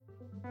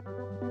Hello,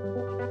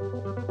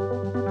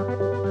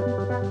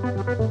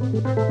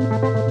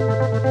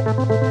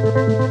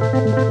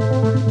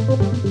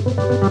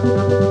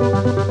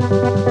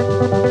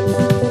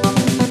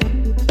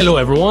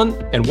 everyone,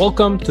 and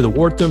welcome to the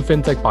Wharton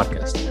FinTech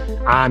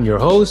Podcast. I'm your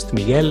host,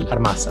 Miguel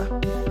Armaza.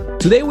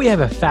 Today, we have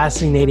a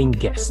fascinating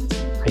guest.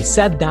 I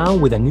sat down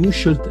with Anu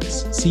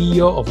Schultes,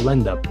 CEO of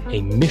LendUp,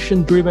 a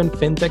mission-driven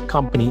FinTech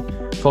company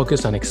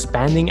focused on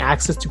expanding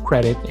access to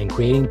credit and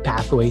creating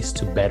pathways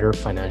to better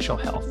financial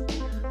health.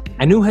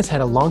 Anu has had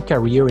a long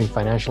career in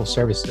financial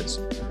services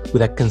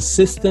with a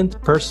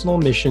consistent personal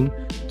mission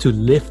to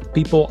lift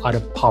people out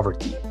of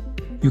poverty.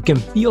 You can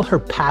feel her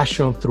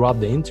passion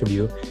throughout the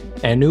interview.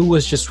 Anu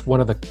was just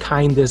one of the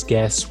kindest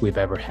guests we've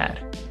ever had.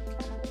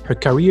 Her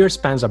career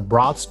spans a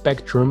broad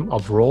spectrum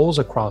of roles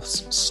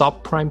across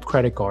subprime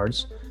credit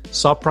cards,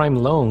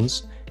 subprime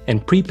loans,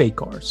 and prepaid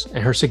cards,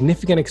 and her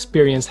significant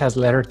experience has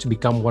led her to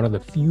become one of the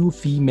few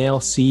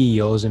female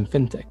CEOs in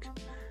fintech.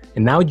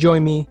 And now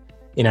join me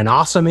in an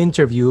awesome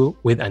interview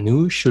with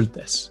Anu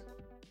Schultes.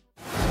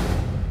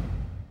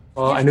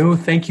 Well, Anu,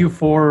 thank you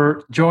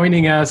for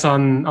joining us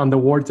on the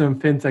Wharton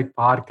FinTech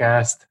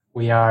Podcast.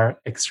 We are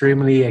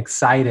extremely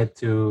excited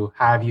to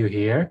have you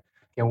here.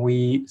 Can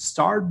we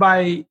start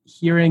by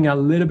hearing a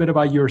little bit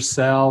about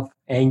yourself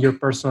and your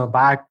personal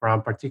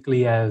background,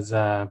 particularly as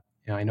I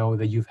know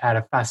that you've had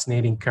a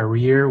fascinating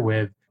career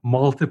with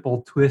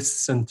multiple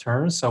twists and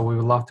turns. So we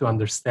would love to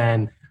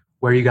understand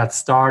where you got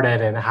started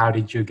and how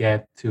did you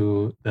get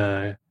to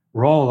the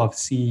role of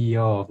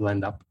CEO of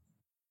LendUp?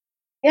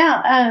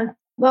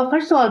 Well,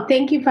 first of all,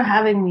 thank you for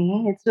having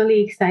me. It's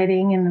really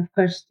exciting. And of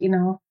course,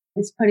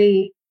 it's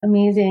pretty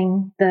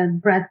amazing the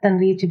breadth and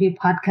reach of your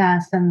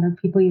podcast and the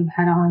people you've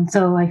had on.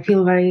 So I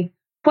feel very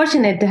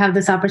fortunate to have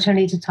this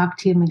opportunity to talk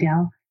to you,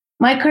 Miguel.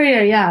 My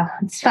career,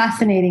 it's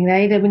fascinating,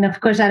 right? I mean,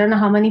 of course, I don't know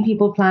how many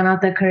people plan out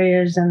their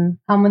careers and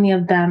how many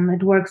of them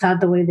it works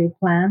out the way they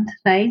planned,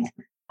 right?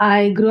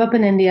 I grew up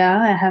in India.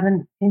 I have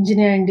an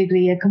engineering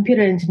degree, a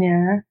computer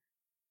engineer.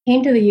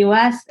 Came to the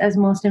US, as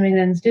most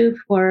immigrants do,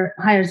 for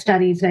higher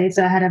studies, right?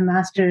 So I had a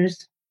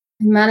master's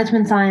in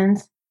management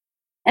science.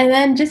 And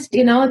then just,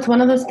 it's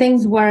one of those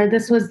things where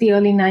this was the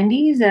early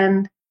 90s.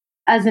 And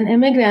as an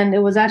immigrant, it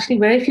was actually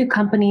very few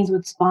companies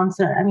would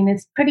sponsor. I mean,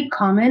 it's pretty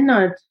common,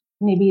 or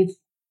maybe it's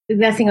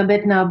regressing a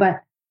bit now,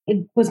 but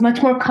it was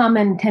much more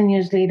common 10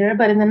 years later.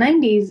 But in the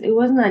 90s, it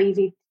wasn't that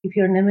easy if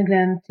you're an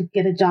immigrant to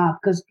get a job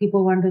because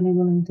people weren't really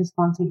willing to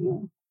sponsor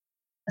you.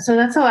 So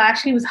that's how I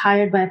actually was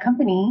hired by a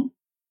company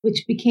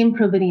which became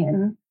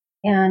Providian.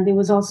 And it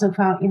was also,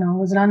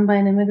 was run by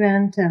an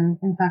immigrant. And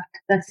in fact,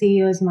 that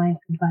CEO is my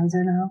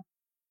advisor now.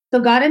 So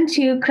got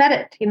into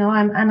credit.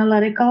 I'm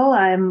analytical.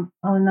 I'm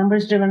a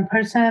numbers-driven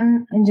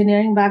person,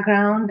 engineering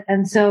background.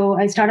 And so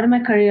I started my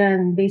career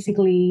and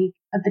basically,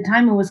 at the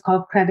time, it was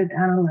called credit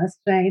analyst,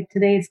 right?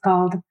 Today, it's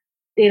called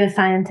data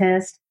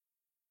scientist.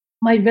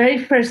 My very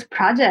first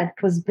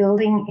project was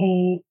building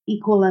a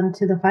equivalent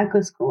to the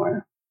FICO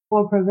score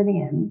for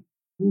Providian,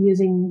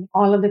 using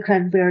all of the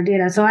credit bureau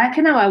data. So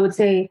I would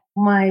say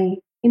my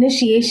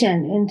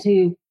initiation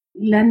into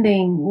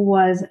lending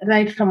was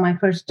right from my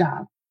first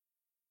job.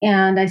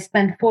 And I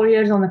spent 4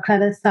 years on the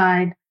credit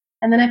side.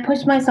 And then I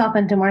pushed myself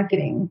into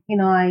marketing.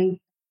 I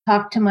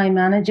talked to my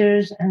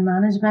managers and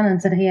management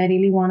and said, hey, I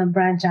really want to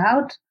branch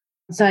out.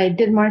 So I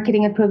did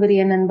marketing at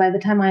Providian. And by the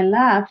time I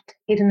left,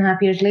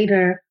 8.5 years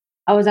later,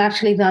 I was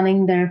actually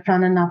running their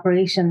front-end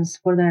operations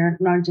for their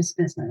largest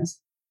business.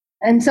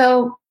 And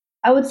so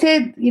I would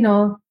say,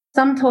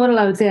 sum total,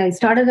 I would say I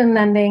started in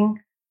lending.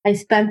 I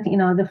spent,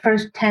 the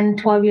first 10,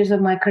 12 years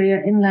of my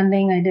career in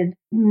lending. I did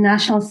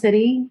National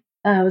City.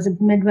 It was a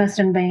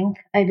Midwestern bank.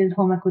 I did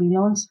home equity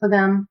loans for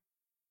them.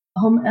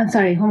 Home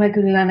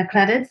equity line of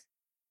credits.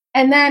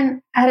 And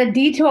then I had a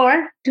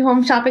detour to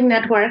Home Shopping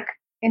Network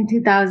in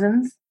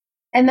 2000s.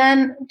 And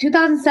then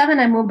 2007,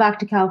 I moved back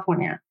to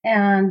California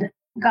and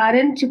got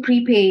into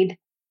prepaid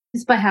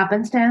just by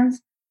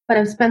happenstance. But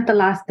I've spent the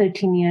last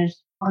 13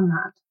 years on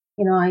that.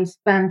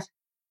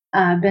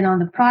 Been on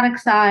the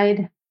product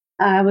side.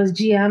 I was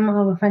GM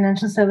of a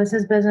financial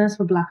services business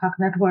for Blackhawk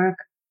Network,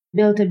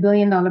 built $1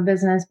 billion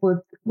business with,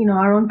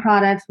 our own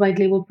products, white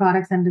label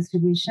products and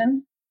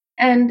distribution.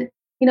 And,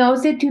 I would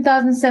say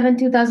 2007,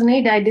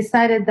 2008, I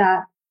decided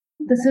that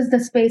this is the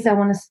space I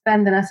want to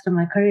spend the rest of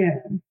my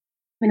career in.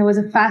 It was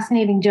a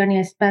fascinating journey.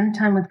 I spent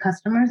time with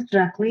customers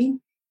directly.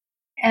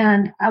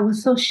 And I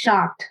was so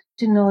shocked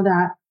to know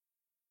that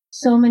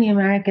so many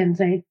Americans,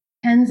 right?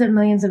 Tens of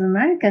millions of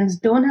Americans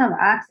don't have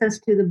access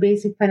to the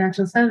basic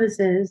financial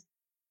services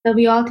that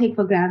we all take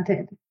for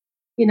granted.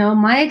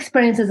 My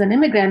experience as an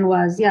immigrant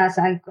was, yes,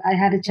 I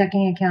had a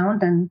checking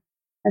account and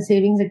a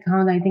savings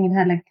account. I think it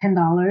had like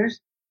 $10.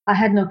 I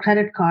had no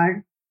credit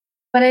card,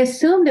 but I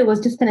assumed it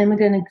was just an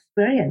immigrant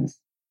experience.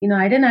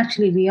 I didn't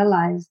actually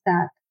realize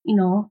that,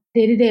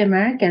 day-to-day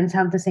Americans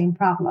have the same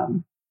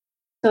problem.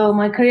 So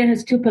my career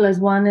has two pillars.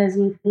 One is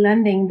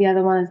lending. The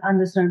other one is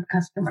underserved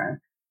customer.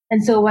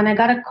 And so when I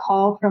got a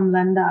call from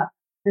LendUp,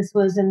 this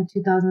was in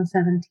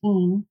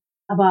 2017,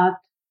 about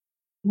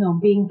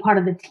being part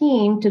of the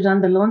team to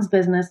run the loans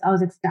business, I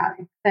was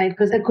ecstatic, right?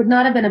 Because it could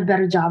not have been a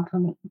better job for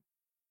me.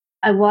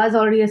 I was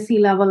already a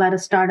C-level at a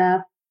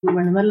startup. We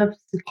were in the middle of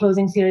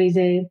closing Series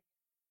A,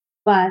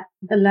 but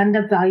the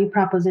lend-up value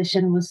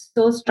proposition was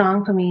so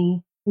strong for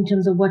me in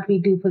terms of what we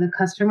do for the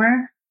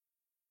customer.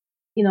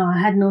 I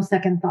had no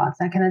second thoughts.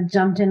 I kind of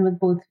jumped in with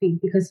both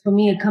feet because for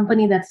me, a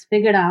company that's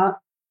figured out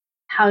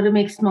how to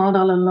make small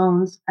dollar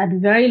loans at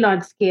very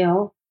large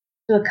scale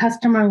to a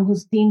customer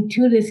who's deemed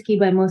too risky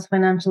by most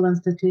financial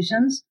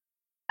institutions,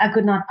 I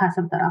could not pass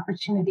up that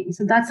opportunity.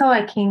 So that's how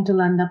I came to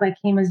LendUp. I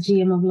came as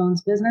GM of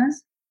loans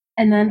business.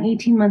 And then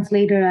 18 months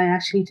later, I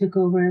actually took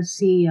over as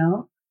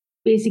CEO.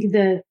 Basically,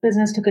 the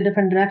business took a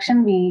different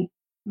direction. We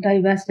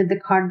divested the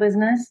card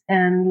business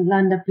and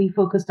LendUp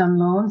refocused on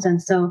loans.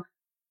 And so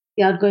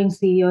the outgoing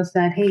CEO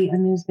said, "Hey,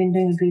 Anu's been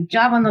doing a great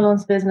job on the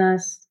loans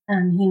business."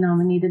 And he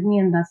nominated me,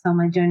 and that's how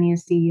my journey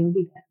as CEO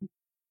began.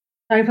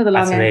 Sorry for the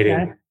long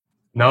answer.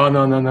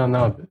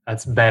 No.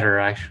 That's better,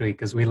 actually,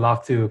 because we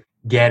love to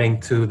get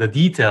into the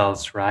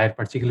details, right?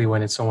 Particularly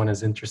when it's someone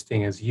as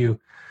interesting as you.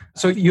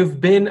 So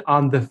you've been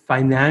on the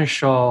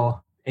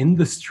financial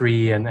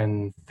industry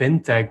and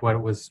fintech, what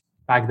it was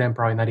back then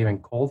probably not even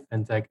called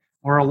fintech,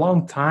 for a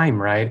long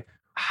time, right?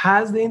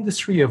 Has the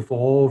industry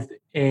evolved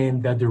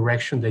in the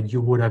direction that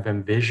you would have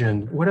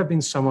envisioned? What have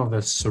been some of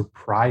the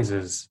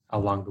surprises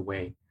along the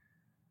way?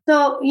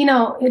 So,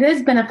 it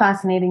has been a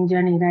fascinating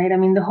journey, right? I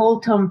mean, the whole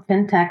term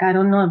fintech, I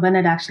don't know when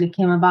it actually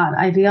came about.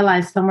 I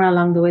realized somewhere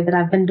along the way that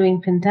I've been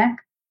doing fintech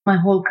my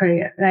whole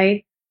career,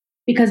 right?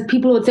 Because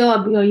people would say,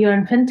 "Oh, you're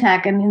in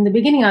fintech." And in the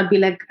beginning, I'd be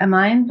like, "Am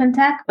I in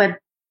fintech?" But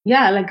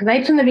yeah, like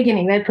right from the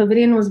beginning, right?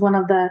 Providian was one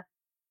of the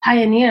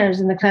pioneers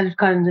in the credit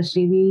card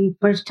industry. We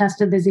first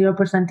tested the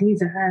 0%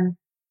 teaser, and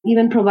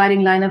even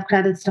providing line of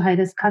credits to high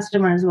risk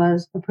customers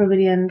was the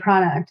Providian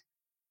product.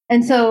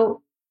 And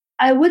so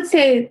I would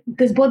say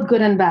there's both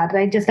good and bad,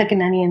 right? Just like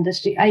in any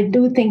industry. I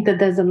do think that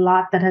there's a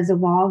lot that has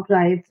evolved,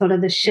 right? Sort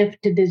of the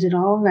shift to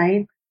digital,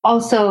 right?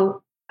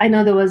 Also, I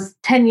know there was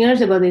 10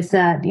 years ago, they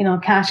said,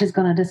 cash is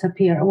going to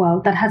disappear. Well,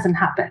 that hasn't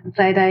happened,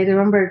 right? I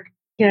remember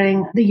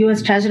hearing the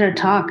US Treasurer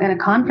talk at a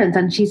conference,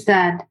 and she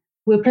said,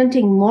 "We're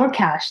printing more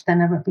cash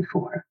than ever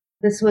before."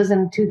 This was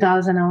in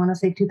 2000, I want to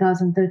say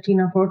 2013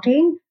 or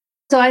 14.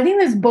 So I think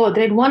there's both,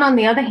 right? One, on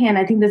the other hand,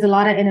 I think there's a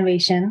lot of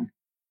innovation.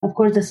 Of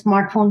course, the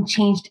smartphone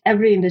changed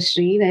every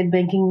industry, right?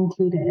 Banking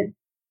included.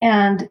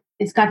 And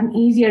it's gotten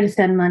easier to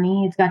send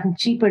money. It's gotten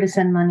cheaper to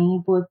send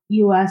money, both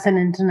US and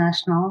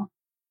international.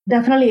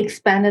 Definitely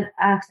expanded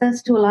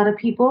access to a lot of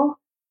people.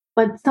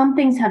 But some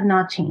things have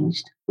not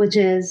changed, which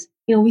is,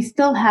 we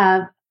still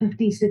have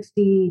 50,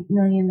 60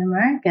 million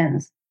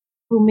Americans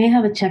who may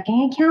have a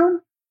checking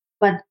account,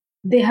 but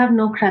they have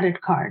no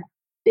credit card.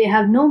 They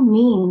have no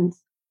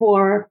means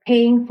for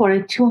paying for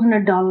a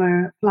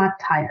 $200 flat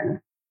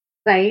tire,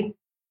 right?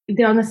 If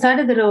they're on the side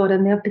of the road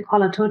and they have to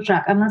call a tow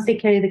truck, unless they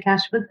carry the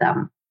cash with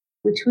them,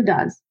 which who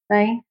does,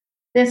 right?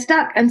 They're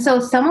stuck. And so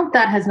some of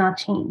that has not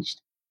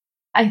changed.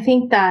 I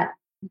think that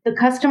the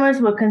customers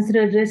were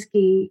considered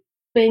risky.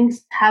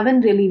 Banks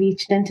haven't really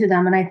reached into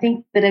them. And I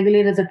think the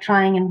regulators are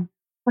trying and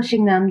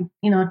pushing them,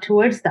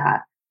 towards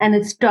that. And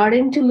it's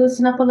starting to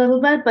loosen up a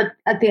little bit. But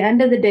at the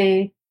end of the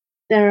day,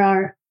 there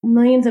are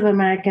millions of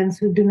Americans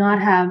who do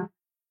not have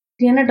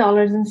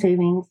 $300 in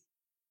savings,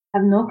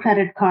 have no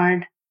credit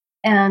card.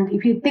 And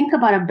if you think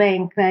about a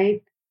bank,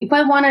 right? If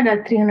I wanted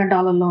a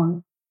 $300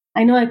 loan,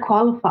 I know I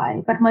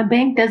qualify, but my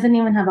bank doesn't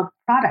even have a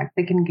product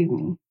they can give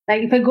me.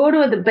 Like if I go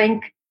to the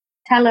bank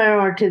teller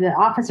or to the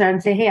officer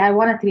and say, "Hey, I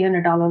want a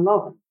 $300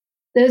 loan,"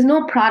 there's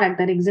no product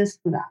that exists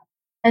for that.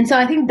 And so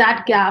I think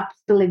that gap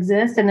still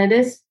exists. And it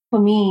is, for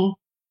me,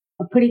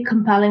 a pretty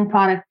compelling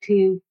product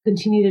to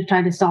continue to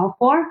try to solve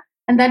for.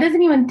 And that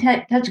doesn't even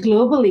touch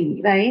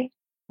globally, right?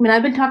 I mean,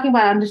 I've been talking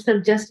about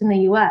underserved just in the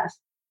US.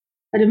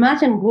 But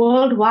imagine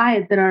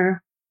worldwide, there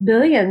are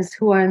billions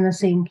who are in the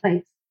same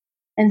place.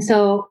 And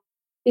so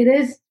it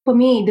is, for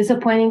me,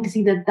 disappointing to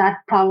see that that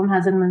problem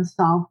hasn't been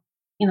solved,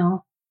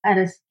 at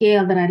a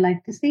scale that I'd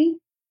like to see.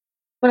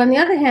 But on the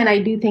other hand, I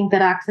do think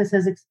that access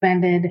has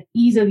expanded,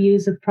 ease of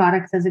use of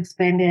products has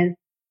expanded.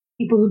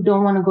 People who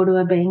don't want to go to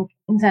a bank,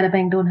 inside a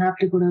bank, don't have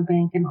to go to a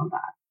bank and all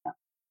that.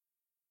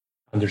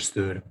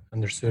 Understood.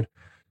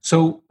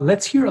 So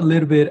let's hear a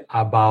little bit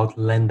about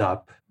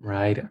LendUp,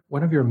 right?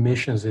 One of your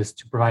missions is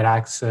to provide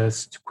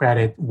access to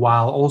credit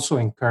while also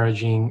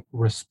encouraging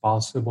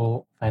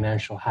responsible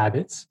financial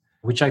habits,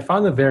 which I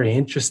found very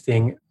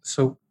interesting.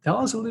 So tell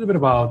us a little bit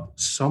about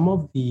some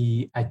of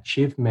the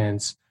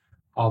achievements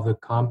of the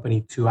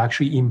company to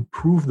actually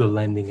improve the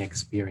lending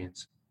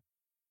experience.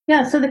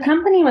 Yeah, so the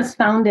company was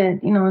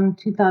founded, in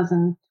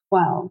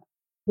 2012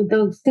 with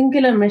the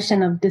singular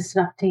mission of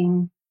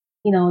disrupting,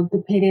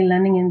 the payday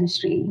lending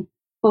industry,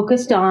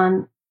 focused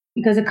on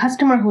because a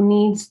customer who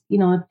needs,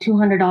 $200,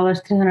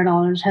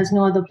 $300 has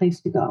no other place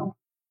to go.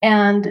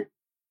 And,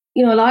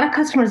 a lot of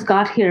customers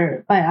got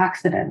here by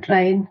accident,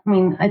 right? I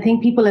mean, I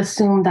think people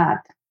assume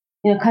that,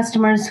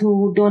 customers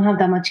who don't have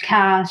that much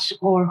cash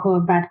or who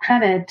have bad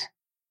credit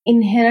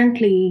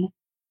inherently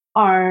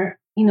are,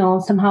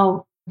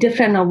 somehow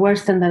different or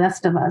worse than the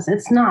rest of us.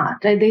 It's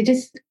not, right?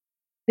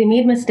 They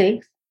made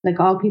mistakes like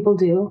all people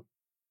do.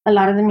 A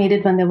lot of them made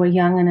it when they were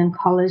young and in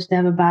college. They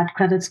have a bad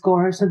credit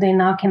score. So they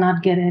now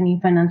cannot get any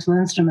financial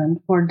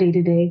instrument for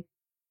day-to-day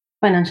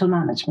financial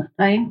management,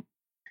 right?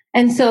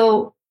 And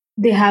so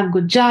they have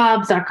good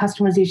jobs. Our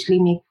customers usually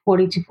make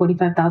 $40,000 to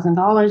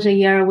 $45,000 a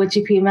year, which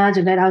if you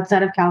imagine that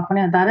outside of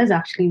California, that is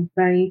actually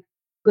very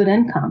good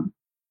income.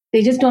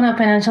 They just don't have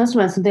financial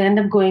instruments. So they end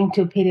up going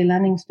to a payday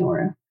lending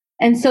store.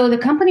 And so the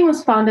company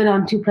was founded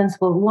on two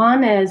principles.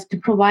 One is to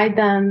provide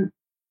them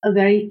a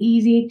very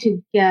easy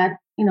to get,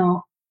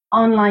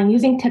 online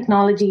using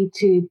technology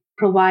to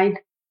provide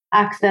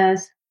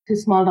access to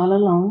small dollar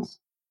loans.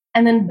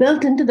 And then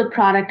built into the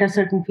product are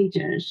certain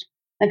features.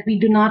 Like we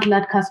do not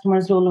let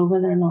customers roll over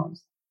their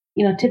loans.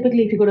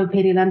 Typically if you go to a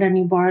payday lender and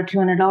you borrow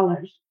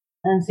 $200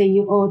 and say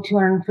you owe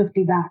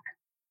 $250 back,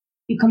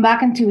 you come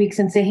back in 2 weeks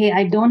and say, hey,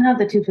 I don't have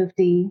the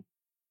 $250.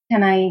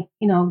 Can I,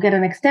 get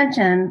an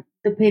extension?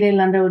 The payday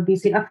lender would be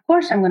say, of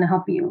course I'm going to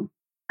help you.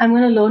 I'm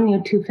going to loan you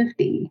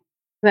 $250,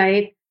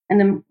 right?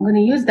 And I'm going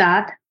to use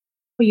that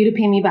for you to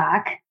pay me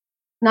back.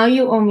 Now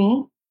you owe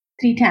me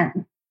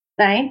 $310,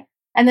 right?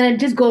 And then it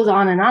just goes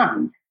on and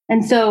on.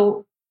 And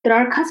so there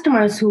are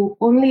customers who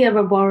only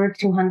ever borrowed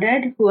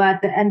 $200, who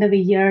at the end of a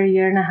year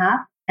and a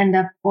half, end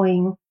up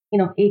owing,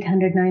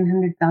 $800,000,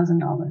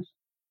 $900,000.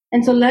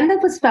 And so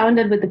LendUp was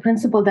founded with the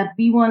principle that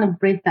we want to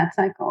break that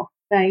cycle,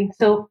 right?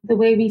 So the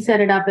way we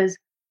set it up is,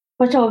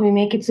 first of all, we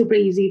make it super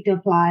easy to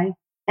apply,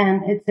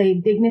 and it's a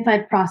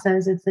dignified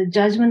process. It's a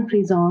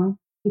judgment-free zone.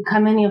 You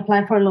come in, you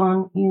apply for a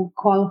loan, you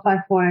qualify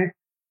for it.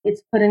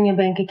 It's put in your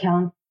bank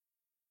account.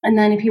 And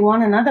then if you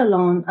want another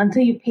loan,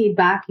 until you pay it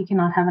back, you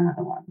cannot have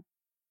another one.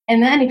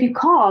 And then if you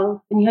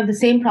call and you have the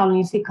same problem,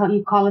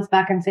 you call us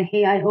back and say,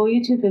 hey, I owe you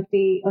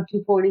 $250 or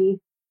 $240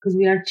 because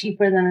we are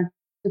cheaper than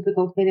a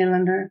typical payday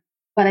lender,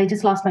 but I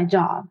just lost my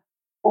job.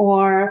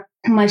 Or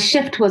my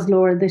shift was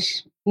lower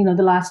the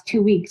last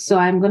 2 weeks, so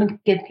I'm going to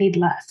get paid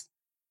less.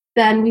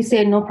 Then we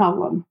say, no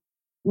problem.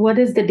 What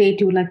is the date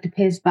you would like to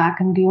pay us back?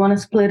 And do you want to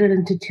split it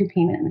into 2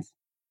 payments?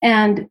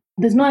 And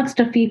there's no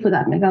extra fee for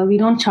that, Miguel. We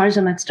don't charge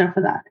them extra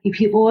for that. If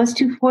you owe us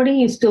 $240,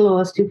 you still owe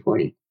us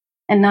 $240.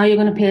 And now you're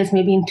going to pay us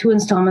maybe in 2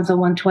 installments of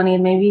 $120,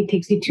 and maybe it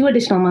takes you 2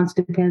 additional months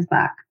to pay us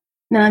back.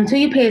 Now, until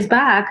you pay us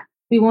back,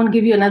 we won't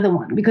give you another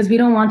one because we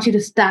don't want you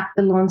to stack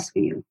the loans for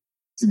you.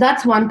 So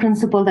that's one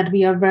principle that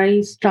we are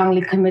very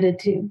strongly committed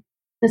to.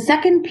 The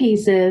second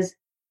piece is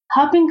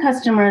helping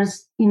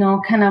customers,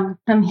 kind of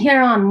from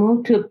here on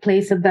move to a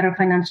place of better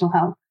financial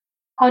health.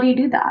 How do you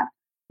do that?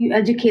 You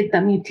educate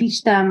them, you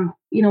teach them,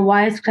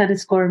 why is credit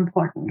score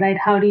important, right?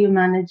 How do you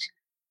manage?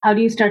 How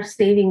do you start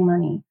saving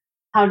money?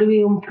 How do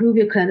we improve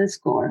your credit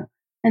score?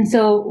 And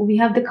so we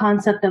have the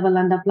concept of a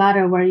LendUp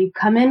ladder where you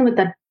come in with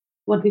that,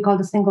 what we call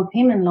the single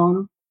payment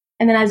loan.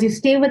 And then as you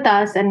stay with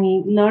us and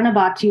we learn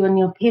about you and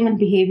your payment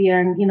behavior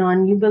and,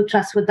 and you build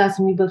trust with us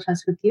and we build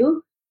trust with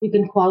you, you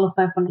can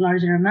qualify for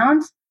larger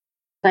amounts,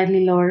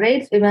 slightly lower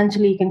rates.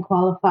 Eventually you can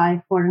qualify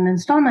for an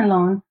installment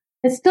loan.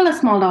 It's still a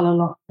small dollar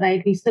loan,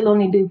 right? We still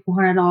only do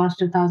 $400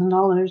 to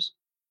 $1,000,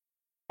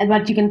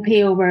 but you can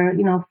pay over,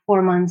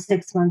 4 months,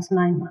 6 months,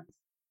 9 months.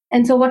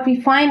 And so what we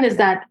find is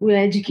that we're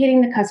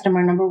educating the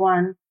customer, number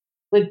one,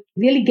 we're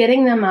really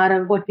getting them out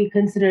of what we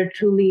consider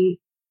truly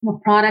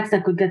products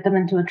that could get them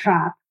into a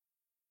trap.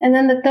 And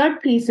then the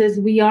third piece is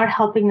we are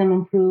helping them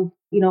improve,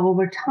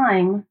 over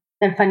time,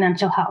 their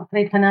financial health,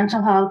 right?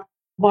 Financial health,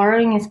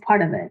 borrowing is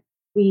part of it.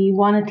 We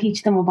want to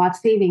teach them about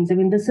savings. I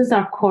mean, this is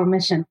our core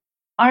mission.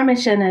 Our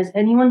mission is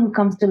anyone who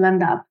comes to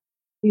LendUp,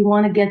 we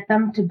want to get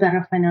them to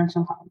better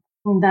financial health.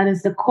 And that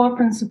is the core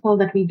principle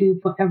that we do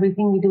for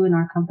everything we do in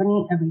our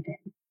company every day.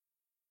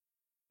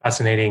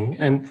 Fascinating.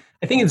 And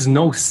I think it's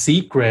no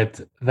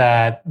secret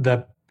that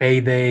the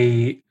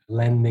payday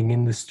lending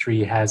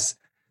industry has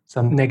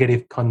some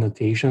negative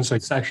connotations. So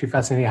it's actually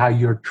fascinating how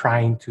you're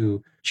trying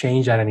to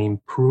change that and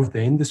improve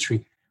the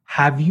industry.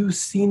 Have you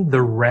seen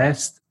the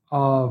rest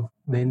of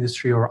the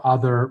industry or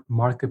other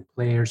market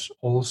players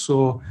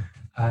also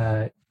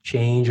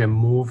change and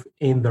move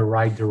in the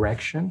right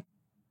direction?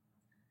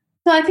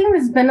 So I think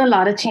there's been a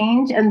lot of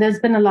change and there's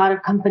been a lot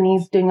of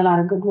companies doing a lot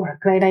of good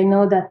work, right? I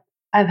know that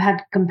I've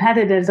had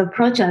competitors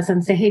approach us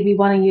and say, hey, we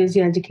want to use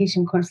your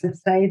education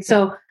courses, right?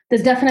 So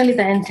there's definitely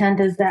the intent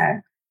is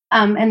there.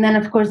 And then,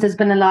 of course, there's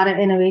been a lot of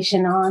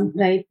innovation on,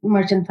 right,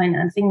 merchant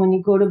financing. When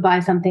you go to buy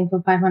something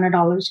for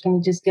 $500, can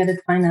you just get it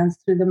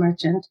financed through the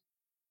merchant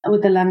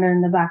with the lender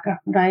in the background,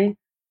 right?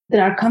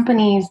 There are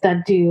companies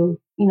that do,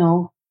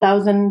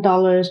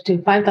 $1,000 to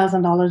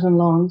 $5,000 in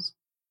loans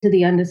to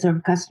the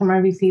underserved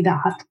customer. We see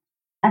that.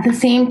 At the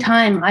same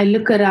time, I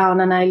look around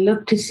and I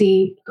look to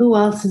see who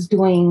else is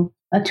doing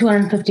a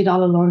 $250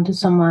 loan to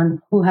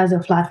someone who has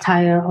a flat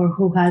tire or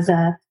who has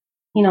a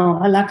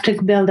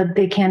electric bill that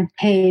they can't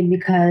pay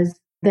because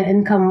their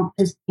income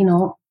is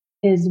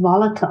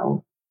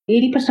volatile.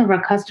 80% of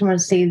our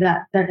customers say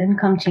that their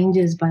income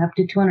changes by up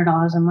to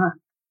 $200 a month,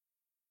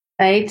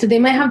 right? So they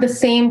might have the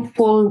same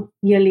full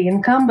yearly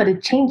income, but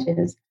it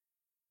changes.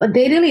 But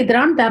there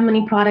aren't that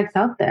many products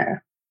out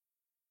there.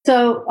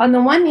 So on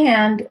the one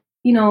hand,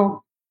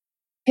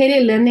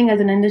 payday lending as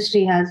an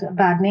industry has a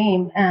bad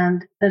name,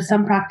 and there's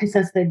some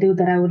practices they do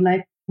that I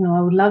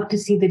would love to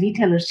see the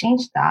retailers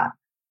change that.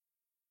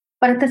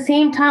 But at the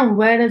same time,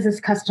 where does this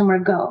customer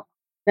go?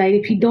 Right?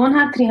 If you don't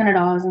have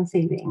 $300 in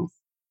savings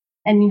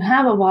and you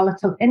have a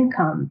volatile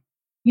income,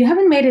 you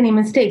haven't made any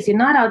mistakes. You're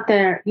not out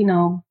there,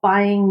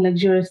 buying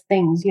luxurious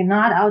things. You're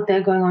not out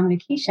there going on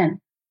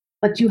vacation,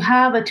 but you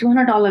have a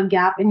 $200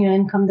 gap in your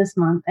income this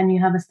month and you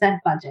have a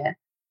set budget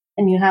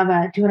and you have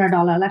a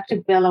 $200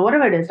 electric bill or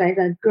whatever it is, right?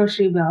 A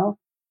grocery bill.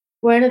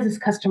 Where does this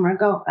customer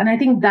go? And I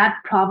think that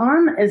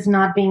problem is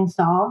not being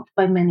solved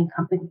by many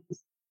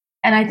companies.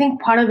 And I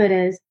think part of it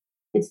is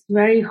it's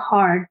very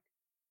hard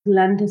to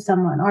lend to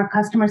someone. Our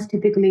customers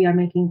typically are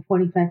making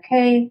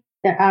 45K.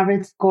 Their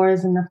average score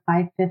is in the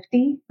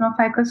 550,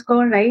 FICO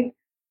score, right?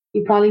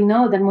 You probably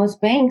know that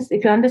most banks,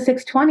 if you're under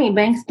 620,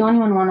 banks don't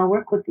even want to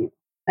work with you,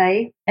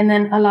 right? And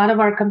then a lot of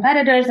our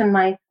competitors and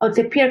I would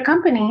say peer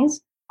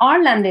companies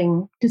are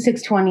lending to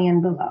 620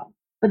 and below.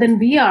 But then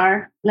we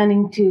are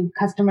lending to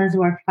customers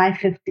who are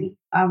 550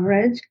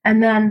 average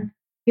and then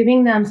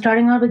giving them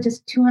starting out with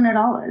just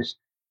 $200.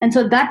 And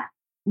so that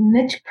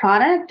niche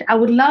product, I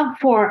would love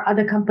for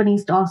other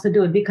companies to also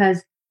do it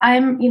because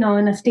I'm,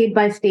 in a state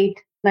by state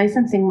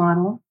licensing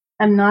model.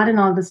 I'm not in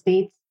all the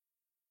states.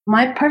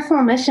 My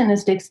personal mission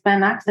is to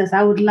expand access.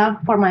 I would love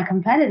for my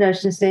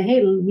competitors to say,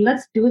 hey,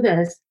 let's do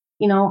this,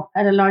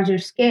 at a larger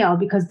scale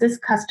because this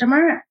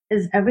customer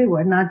is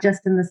everywhere, not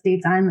just in the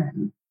states I'm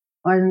in.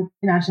 Or,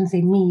 I shouldn't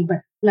say me,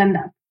 but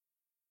LendUp.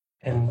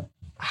 And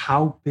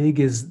how big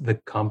is the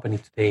company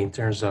today in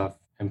terms of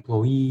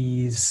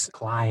employees,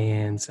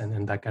 clients,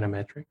 and that kind of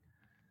metric?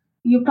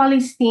 You've probably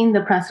seen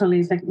the press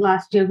release. Like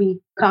last year, we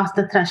crossed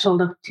the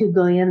threshold of $2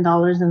 billion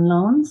in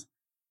loans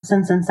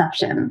since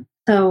inception.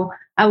 So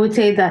I would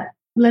say that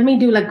let me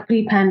do like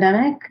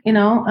pre-pandemic,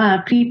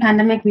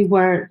 pre-pandemic, we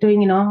were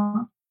doing,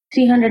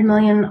 300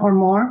 million or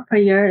more per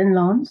year in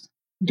loans.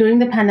 During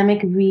the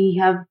pandemic, we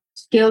have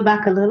scaled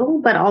back a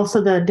little, but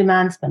also the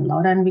demand's been low.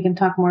 And we can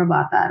talk more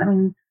about that. I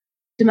mean,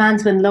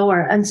 demand's been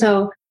lower. And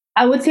so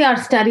I would say our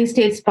steady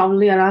state's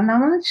probably around that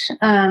much.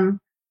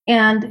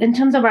 And in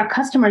terms of our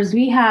customers,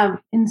 we have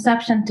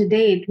inception to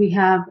date, we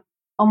have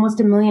almost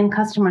 1 million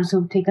customers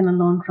who've taken a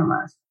loan from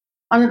us.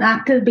 On an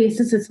active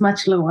basis, it's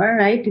much lower,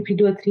 right? If you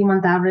do a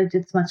 3-month average,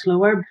 it's much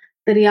lower.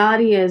 The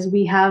reality is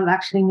we have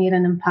actually made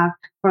an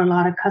impact for a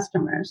lot of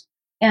customers.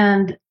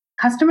 And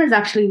customers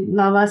actually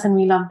love us and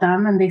we love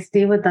them and they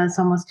stay with us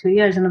almost 2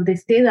 years. And if they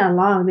stay that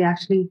long,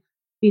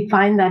 we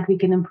find that we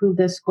can improve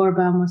their score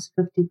by almost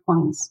 50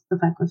 points, the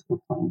FICO score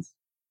points.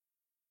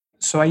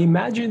 So I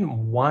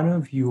imagine one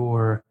of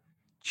your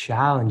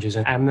challenges,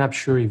 and I'm not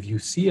sure if you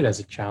see it as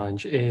a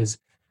challenge, is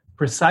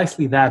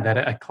precisely that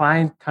a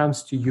client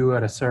comes to you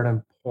at a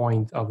certain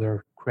point of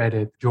their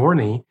credit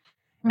journey,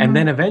 and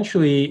then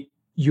eventually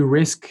you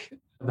risk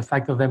the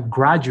fact of them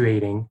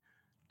graduating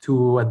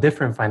to a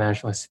different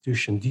financial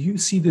institution. Do you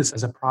see this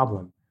as a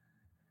problem?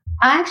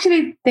 I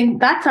actually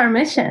think that's our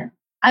mission.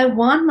 I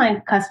want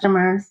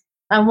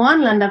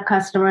LendUp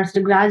customers to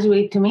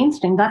graduate to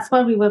mainstream. That's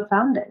why we were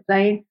founded,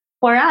 right?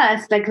 For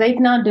us, like right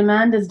now,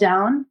 demand is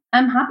down.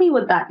 I'm happy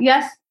with that.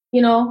 Yes,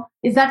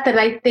 is that the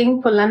right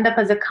thing for LendUp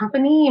as a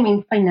company? I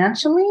mean,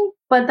 financially,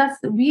 but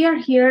we are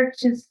here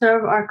to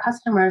serve our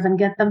customers and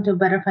get them to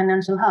better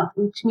financial health,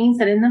 which means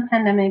that in the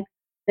pandemic,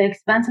 the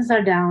expenses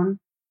are down.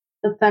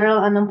 The federal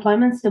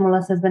unemployment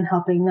stimulus has been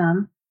helping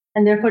them,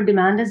 and therefore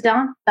demand is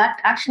down. That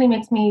actually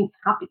makes me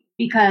happy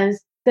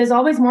because there's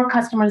always more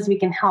customers we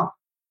can help.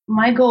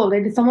 My goal,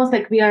 it's almost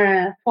like we are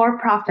a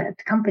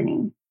for-profit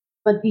company,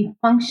 but we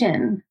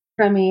function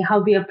from how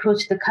we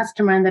approach the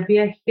customer and that we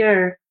are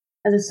here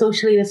as a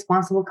socially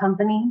responsible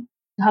company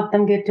to help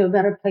them get to a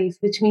better place,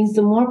 which means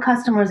the more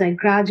customers I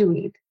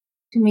graduate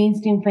to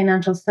mainstream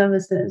financial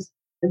services,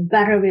 the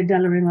better we're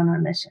delivering on our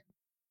mission.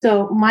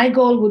 So my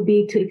goal would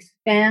be to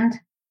expand.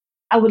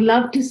 I would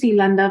love to see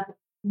LendUp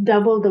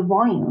double the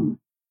volume,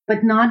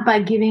 but not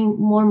by giving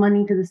more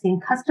money to the same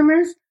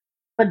customers,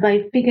 but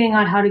by figuring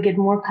out how to get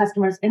more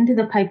customers into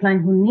the pipeline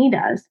who need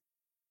us.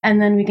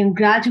 And then we can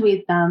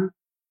graduate them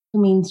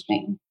to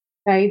mainstream,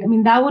 right? I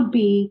mean, that would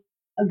be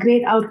a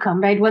great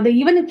outcome, right? Whether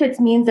even if it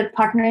means that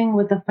partnering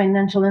with a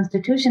financial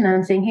institution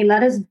and saying, hey,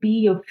 let us be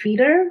your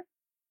feeder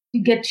to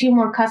get you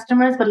more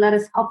customers, but let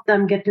us help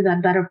them get to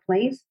that better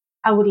place.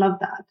 I would love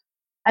that.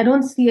 I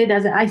don't see it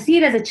I see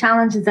it as a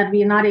challenge is that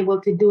we are not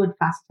able to do it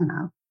fast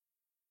enough.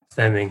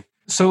 Outstanding.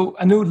 So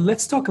Anu,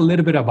 let's talk a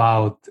little bit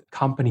about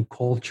company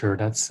culture.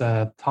 That's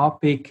a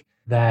topic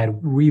that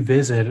we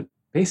revisit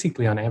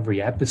basically on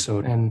every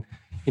episode. And,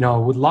 I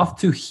would love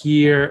to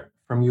hear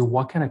from you,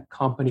 what kind of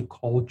company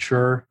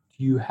culture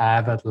do you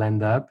have at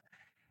LendUp?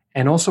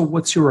 And also,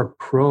 what's your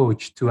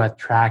approach to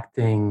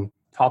attracting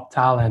top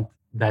talent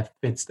that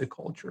fits the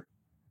culture?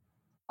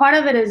 Part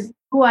of it is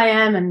who I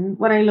am and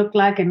what I look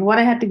like and what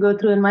I had to go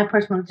through in my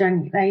personal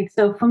journey, right?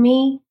 So for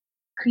me,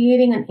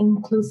 creating an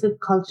inclusive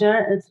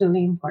culture is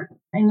really important.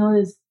 I know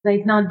this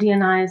right now,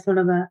 D&I is sort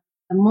of a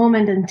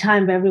moment in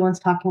time where everyone's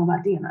talking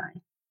about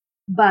D&I.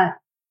 But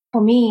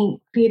for me,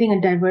 creating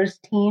a diverse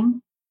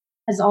team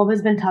has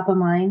always been top of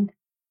mind.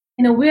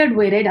 In a weird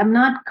way, right? I'm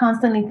not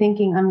constantly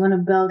thinking I'm going to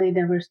build a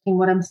diverse team.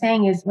 What I'm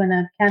saying is when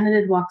a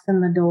candidate walks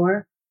in the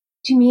door,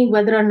 to me,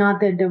 whether or not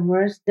they're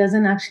diverse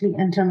doesn't actually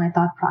enter my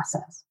thought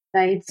process,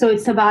 right? So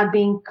it's about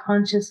being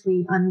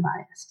consciously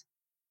unbiased.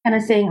 Kind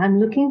of saying, I'm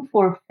looking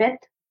for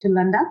fit to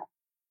lend up.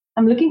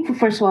 I'm looking for,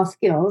 first of all,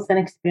 skills and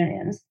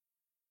experience.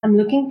 I'm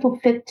looking for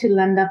fit to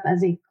lend up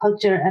as a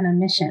culture and a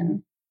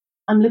mission.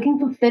 I'm looking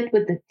for fit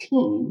with the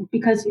team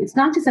because it's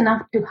not just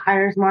enough to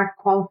hire smart,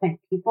 qualified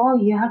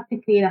people. You have to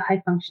create a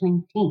high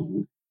functioning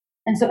team.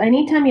 And so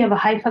anytime you have a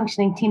high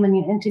functioning team and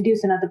you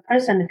introduce another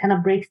person, it kind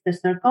of breaks the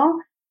circle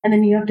and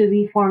then you have to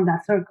reform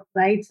that circle,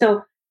 right?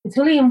 So it's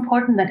really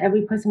important that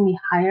every person we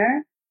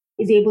hire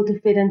is able to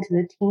fit into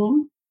the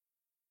team.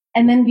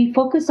 And then we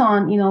focus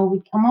on,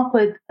 we come up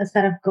with a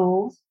set of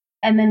goals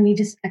and then we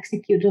just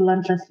execute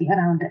relentlessly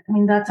around it. I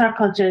mean, that's our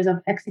cultures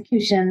of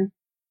execution,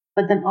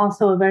 but then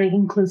also a very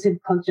inclusive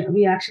culture.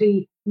 We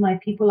actually, my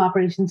people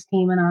operations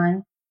team and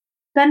I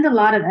spend a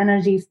lot of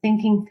energy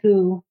thinking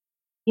through,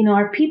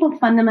 are people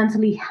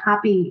fundamentally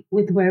happy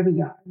with where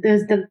we are?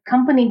 There's the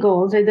company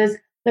goals, or there's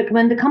like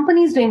when the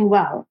company is doing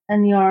well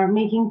and you're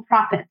making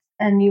profits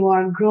and you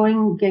are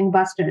growing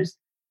gangbusters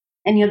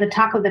and you're the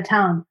talk of the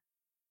town.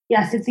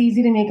 Yes, it's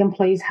easy to make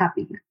employees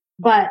happy,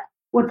 but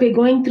what we're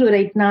going through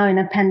right now in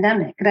a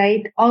pandemic,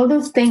 right? All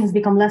those things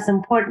become less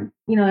important.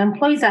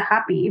 Employees are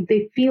happy if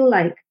they feel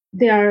like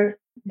they are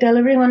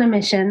delivering on a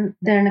mission,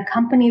 they're in a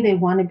company they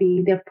want to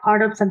be, they're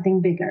part of something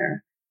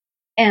bigger,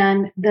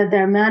 and that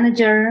their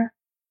manager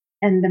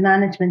and the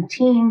management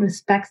team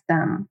respects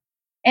them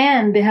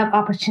and they have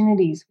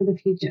opportunities for the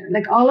future.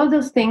 Like all of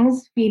those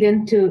things feed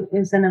into,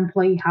 is an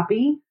employee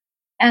happy?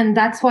 And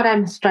that's what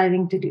I'm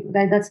striving to do,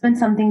 right? That's been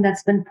something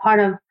that's been part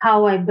of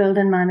how I build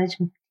and manage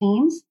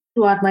teams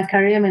throughout my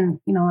career. I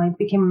mean, I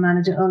became a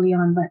manager early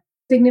on, but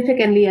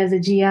significantly as a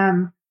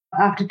GM,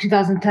 after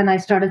 2010, I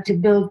started to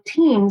build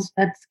teams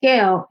at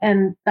scale.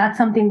 And that's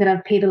something that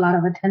I've paid a lot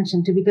of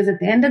attention to because at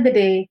the end of the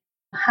day,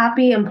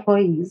 happy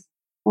employees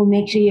will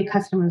make sure your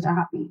customers are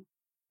happy.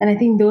 And I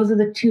think those are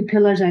the two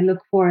pillars I look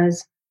for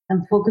is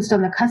I'm focused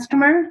on the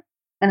customer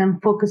and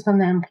I'm focused on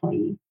the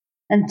employee.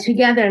 And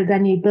together,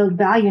 then you build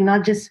value,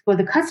 not just for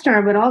the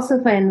customer, but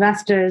also for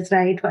investors,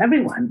 right? For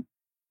everyone.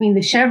 I mean,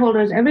 the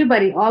shareholders,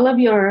 everybody, all of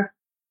your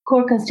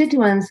core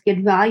constituents get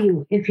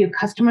value if your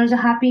customers are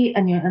happy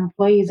and your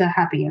employees are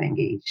happy and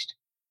engaged.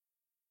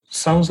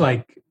 Sounds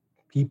like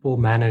people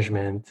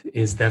management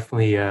is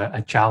definitely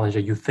a challenge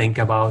that you think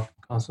about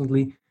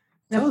constantly.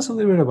 Tell us a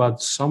little bit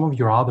about some of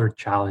your other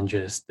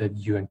challenges that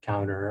you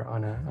encounter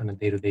on a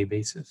day-to-day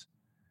basis.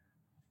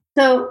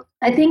 So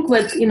I think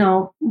with,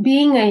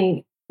 being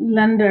a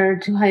lender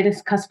to high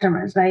risk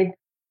customers, right,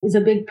 is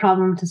a big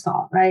problem to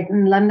solve, right?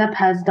 And LendUp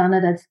has done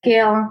it at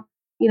scale,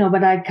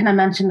 but I kind of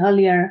mentioned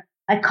earlier,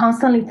 I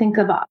constantly think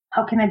about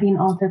how can I be in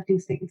all 50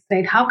 states,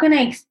 right? How can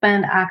I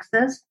expand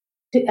access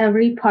to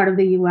every part of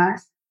the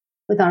US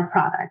with our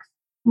products?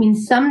 I mean,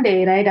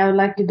 someday, right, I would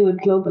like to do it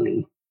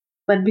globally.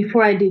 But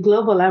before I do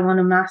global, I want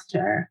to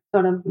master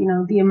sort of,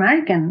 the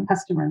American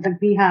customers. Like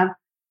we have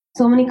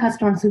so many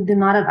customers who do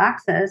not have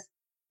access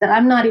that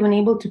I'm not even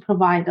able to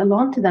provide a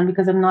loan to them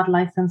because I'm not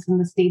licensed in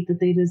the state that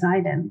they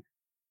reside in.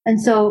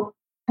 And so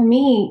for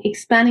me,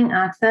 expanding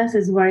access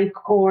is very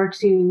core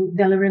to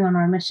delivering on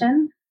our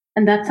mission.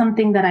 And that's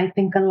something that I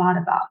think a lot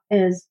about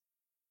is,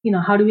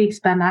 how do we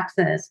expand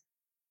access?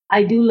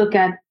 I do look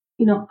at,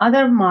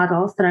 other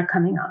models that are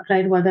coming out,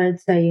 right? Whether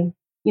it's a,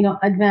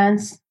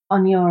 advance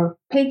on your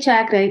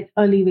paycheck, right?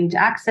 Early wage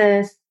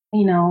access,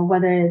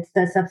 whether it's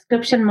the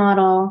subscription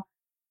model,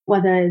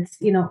 whether it's,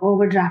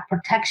 overdraft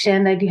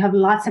protection, right? You have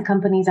lots of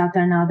companies out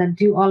there now that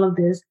do all of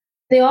this.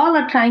 They all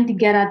are trying to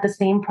get at the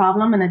same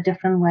problem in a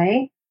different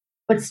way,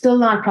 but still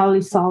not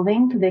probably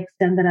solving to the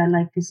extent that I'd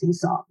like to see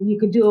solved. You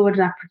could do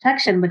overdraft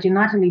protection, but you're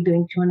not really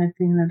doing $200,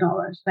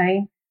 $300,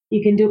 right?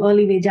 You can do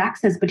early wage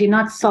access, but you're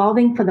not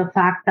solving for the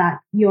fact that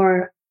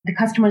the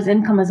customer's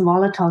income is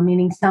volatile,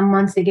 meaning some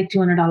months they get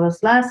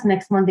 $200 less,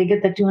 next month they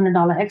get the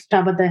 $200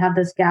 extra, but they have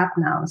this gap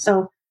now.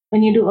 So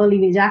when you do early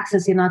wage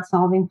access, you're not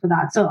solving for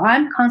that. So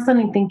I'm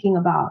constantly thinking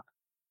about,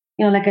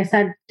 like I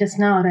said just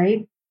now,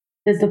 right?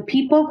 There's the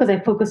people because I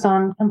focus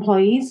on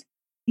employees.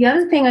 The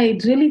other thing I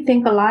really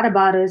think a lot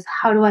about is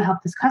how do I help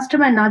this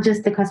customer, and not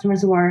just the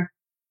customers who are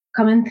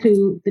coming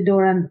through the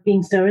door and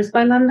being serviced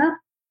by LendUp,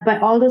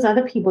 but all those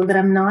other people that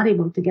I'm not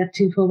able to get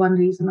to for one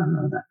reason or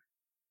another.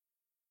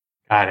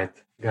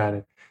 Got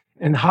it.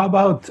 And how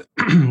about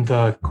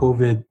the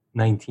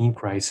COVID-19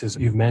 crisis?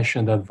 You've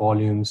mentioned that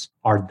volumes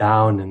are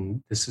down,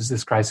 and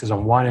this crisis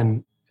on one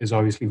end is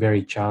obviously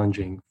very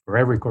challenging for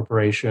every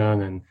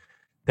corporation and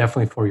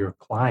definitely for your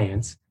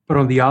clients. But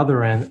on the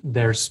other end,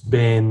 there's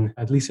been,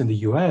 at least in the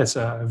US,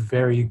 a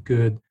very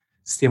good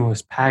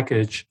stimulus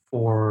package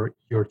for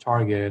your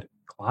target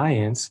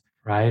clients,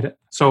 right?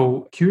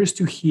 So curious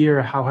to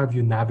hear, how have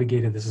you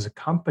navigated this as a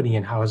company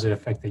and how has it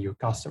affected your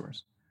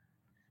customers?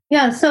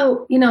 Yeah,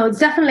 so, it's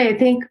definitely, I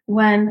think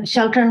when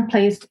shelter in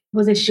place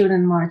was issued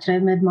in March,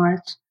 right,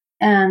 mid-March,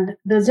 And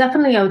there's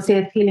definitely, I would say,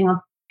 a feeling of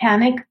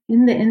panic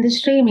in the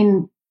industry. I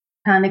mean,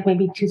 panic may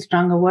be too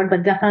strong a word,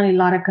 but definitely a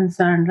lot of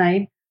concern,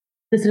 right?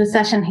 This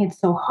recession hit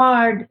so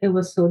hard. It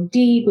was so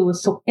deep. It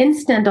was so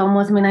instant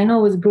almost. I mean, I know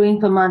it was brewing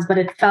for months, but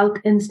it felt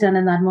instant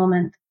in that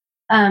moment.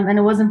 And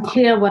it wasn't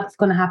clear what's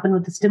going to happen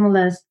with the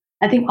stimulus.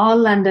 I think all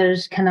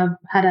lenders kind of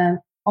had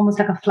almost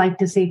like a flight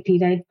to safety,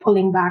 right?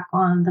 Pulling back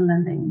on the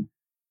lending.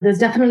 There's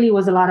definitely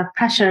was a lot of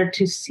pressure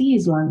to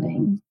cease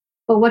lending.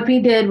 But what we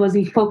did was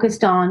we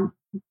focused on,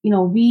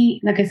 we,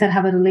 like I said,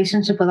 have a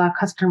relationship with our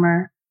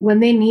customer. When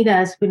they need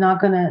us, we're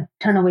not going to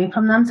turn away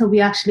from them. So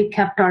we actually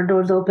kept our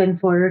doors open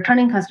for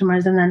returning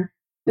customers. And then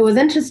it was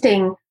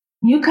interesting,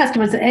 new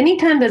customers,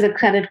 anytime there's a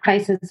credit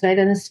crisis, right?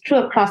 And it's true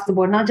across the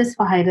board, not just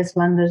for high risk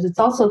lenders, it's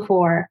also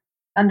for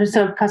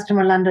underserved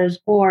customer lenders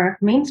or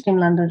mainstream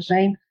lenders,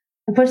 right?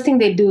 The first thing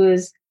they do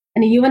is,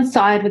 and you even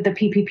saw it with the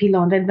PPP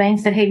loan, that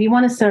banks said, hey, we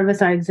want to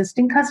service our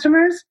existing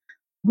customers.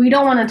 We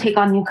don't want to take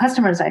on new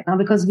customers right now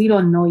because we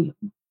don't know you.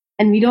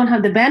 And we don't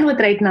have the bandwidth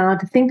right now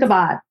to think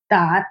about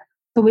that.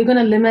 So we're going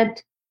to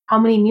limit how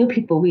many new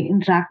people we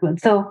interact with.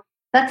 So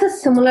that's a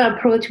similar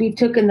approach we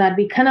took in that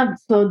we kind of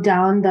slowed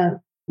down the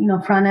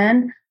front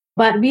end,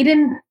 but we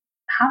didn't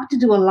have to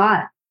do a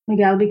lot,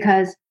 Miguel,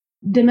 because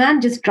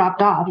demand just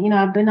dropped off.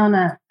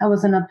 I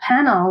was on a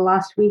panel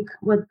last week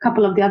with a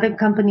couple of the other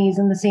companies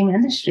in the same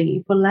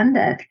industry for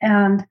Lendit,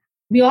 and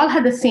we all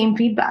had the same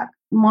feedback.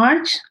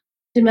 March,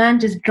 demand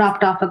just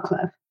dropped off a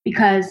cliff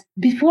because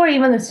before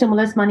even the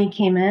stimulus money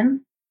came in,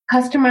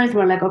 customers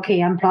were like,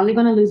 okay, I'm probably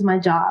going to lose my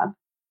job.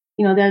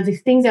 There's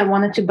these things I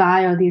wanted to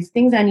buy or these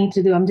things I need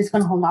to do. I'm just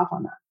going to hold off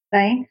on that,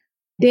 right?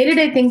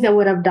 Day-to-day things I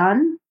would have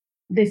done,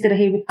 they said,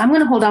 hey, I'm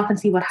going to hold off and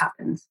see what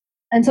happens.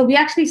 And so we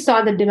actually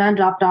saw the demand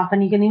dropped off.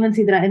 And you can even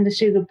see there are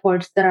industry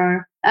reports that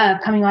are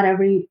coming out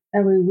every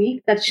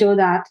week that show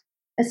that,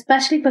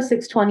 especially for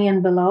 620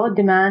 and below,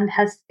 demand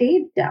has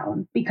stayed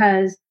down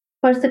because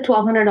first the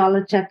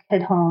 $1,200 check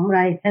hit home,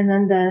 right? And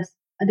then the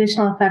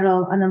additional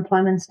federal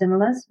unemployment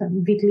stimulus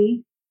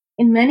weekly,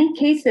 in many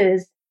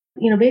cases,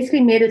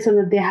 basically made it so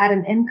that they had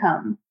an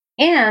income.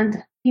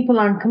 And people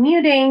aren't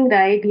commuting,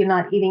 right? You're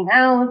not eating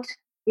out.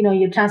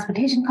 Your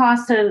transportation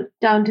costs are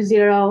down to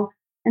zero.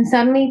 And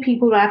suddenly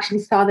people actually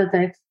saw that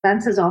their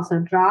expenses also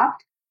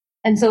dropped.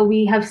 And so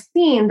we have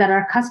seen that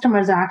our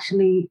customers are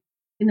actually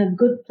in a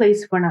good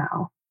place for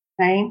now,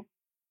 right?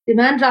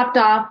 Demand dropped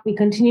off. We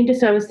continue to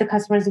service the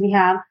customers we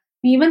have.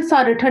 We even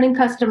saw returning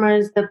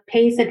customers, the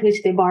pace at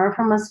which they borrow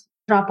from us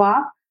drop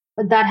off,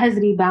 but that has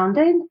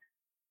rebounded.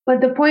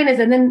 But the point is,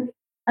 and then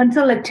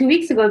until like 2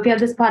 weeks ago, if you had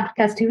this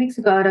podcast 2 weeks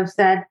ago, I would have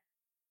said,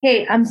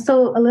 hey, I'm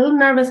still a little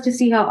nervous to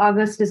see how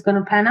August is going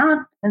to pan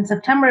out in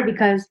September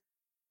because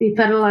the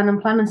federal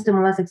unemployment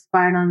stimulus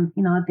expired on,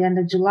 at the end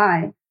of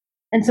July.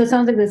 And so it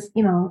sounds like this,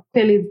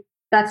 clearly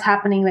that's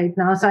happening right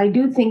now. So I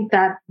do think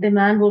that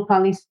demand will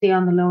probably stay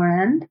on the lower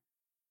end.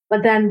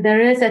 But then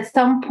there is at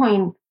some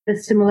point, the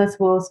stimulus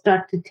will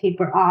start to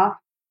taper off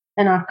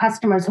and our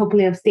customers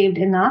hopefully have saved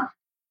enough.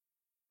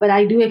 But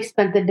I do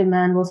expect that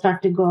demand will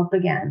start to go up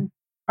again,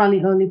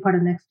 probably early part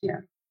of next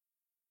year.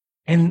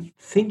 And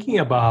thinking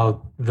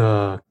about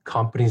the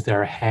companies that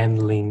are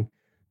handling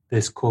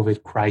this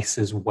COVID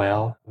crisis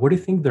well, what do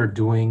you think they're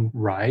doing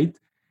right?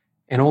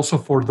 And also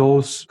for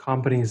those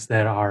companies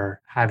that are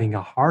having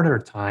a harder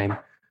time,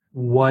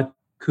 what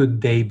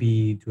could they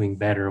be doing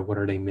better? What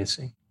are they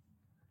missing?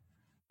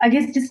 I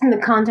guess just in the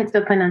context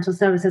of financial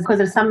services, because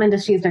there's some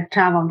industries like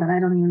travel that I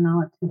don't even know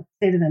what to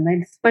say to them.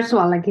 Like, first of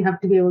all, like you have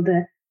to be able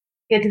to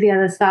get to the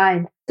other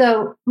side.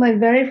 So my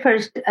very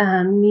first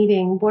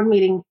board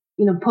meeting,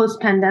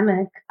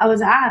 post-pandemic, I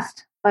was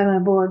asked by my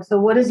board, so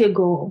what is your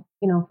goal,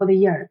 for the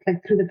year,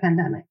 like through the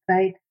pandemic,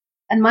 right?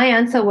 And my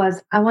answer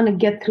was, I want to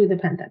get through the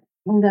pandemic.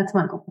 And that's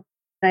my goal,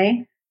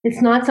 right?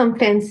 It's not some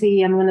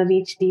fancy, I'm going to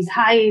reach these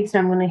heights, or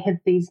I'm going to hit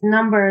these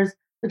numbers,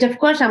 which of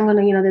course I'm going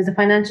to, there's a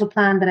financial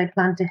plan that I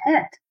plan to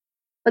hit.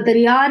 But the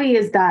reality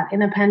is that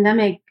in a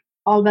pandemic,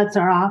 all bets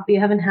are off. You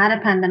haven't had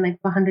a pandemic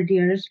for 100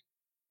 years.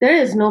 There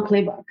is no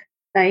playbook,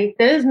 right?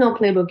 There is no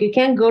playbook. You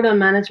can't go to a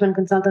management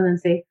consultant and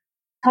say,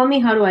 tell me,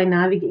 how do I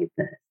navigate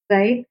this,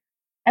 right?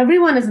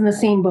 Everyone is in the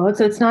same boat.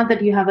 So it's not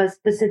that you have a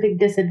specific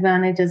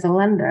disadvantage as a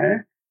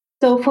lender.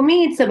 So for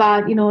me, it's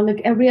about,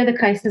 like every other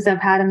crisis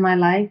I've had in my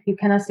life, you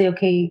kind of say,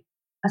 okay,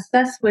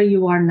 assess where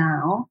you are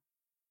now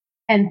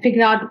and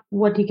figure out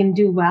what you can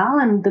do well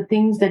and the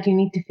things that you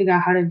need to figure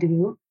out how to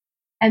do.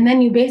 And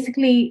then you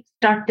basically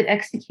start to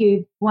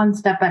execute one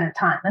step at a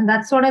time. And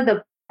that's sort of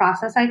the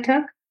process I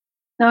took.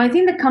 Now, I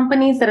think the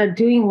companies that are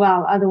doing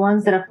well are the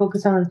ones that are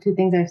focused on the two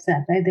things I've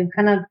said, right? They've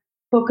kind of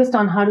focused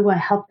on how do I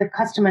help the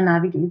customer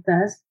navigate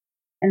this?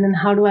 And then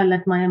how do I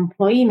let my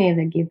employee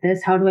navigate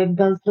this? How do I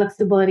build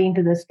flexibility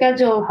into the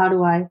schedule? How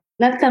do I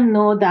let them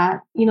know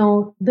that,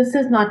 this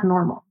is not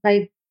normal,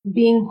 right?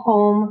 Being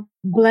home,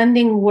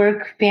 blending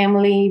work,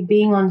 family,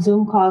 being on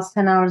Zoom calls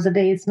 10 hours a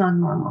day, it's not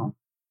normal.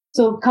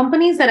 So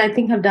companies that I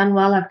think have done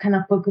well have kind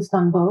of focused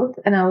on both.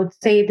 And I would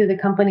say to the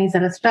companies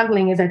that are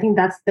struggling is I think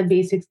that's the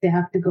basics they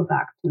have to go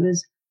back to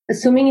is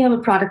assuming you have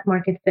a product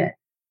market fit.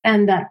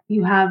 and that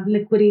you have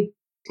liquidity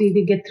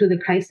to get through the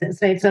crisis,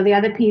 right? So the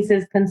other piece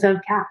is conserve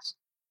cash.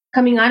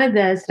 Coming out of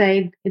this,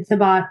 right, it's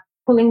about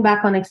pulling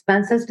back on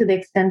expenses to the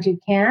extent you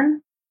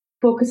can,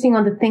 focusing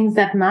on the things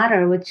that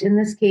matter, which in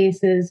this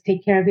case is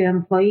take care of your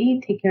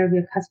employee, take care of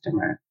your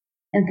customer,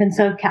 and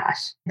conserve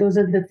cash. Those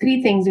are the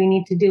three things we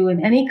need to do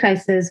in any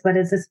crisis, but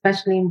it's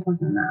especially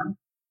important now.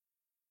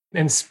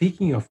 And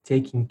speaking of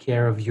taking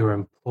care of your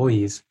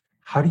employees,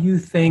 how do you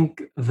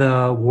think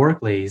the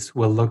workplace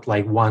will look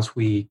like once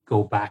we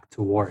go back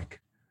to work?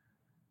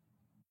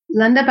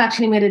 Lundup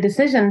actually made a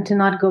decision to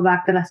not go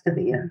back the rest of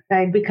the year,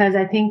 right? Because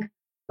I think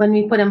when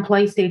we put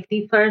employee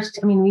safety first,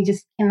 I mean, we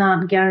just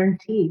cannot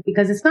guarantee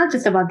because it's not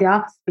just about the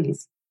office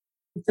space.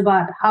 It's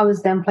about how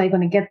is the employee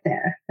going to get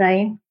there,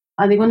 right?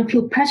 Are they going to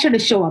feel pressure to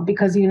show up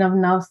because you have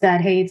now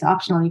said, hey, it's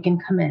optional, you can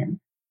come in.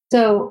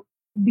 So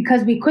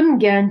because we couldn't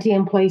guarantee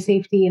employee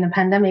safety in a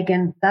pandemic,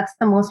 and that's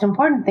the most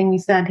important thing, we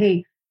said,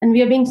 hey, and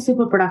we are being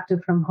super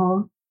productive from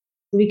home.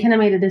 We kind of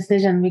made a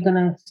decision, we're going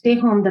to stay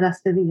home the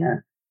rest of the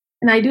year.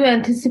 And I do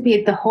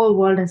anticipate the whole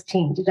world has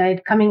changed,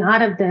 right? Coming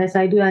out of this,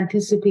 I do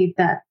anticipate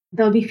that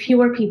there'll be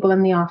fewer people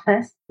in the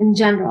office in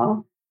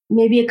general.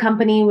 Maybe a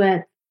company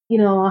with,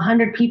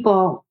 100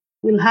 people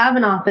will have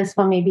an office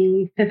for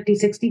maybe 50,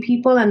 60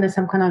 people and there's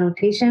some kind of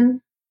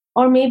rotation.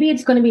 Or maybe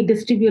it's going to be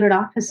distributed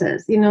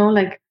offices,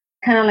 like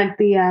kind of like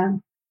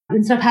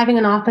instead of having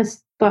an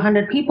office for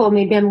 100 people,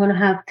 maybe I'm going to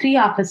have 3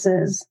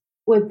 offices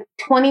with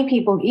 20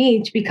 people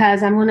each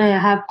because I'm going to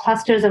have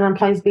clusters of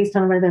employees based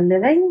on where they're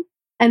living.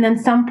 And then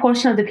some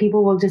portion of the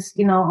people will just,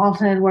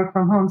 alternate work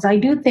from home. So I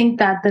do think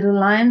that the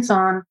reliance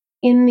on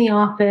in the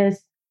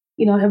office,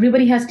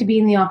 everybody has to be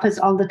in the office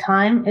all the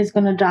time is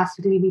going to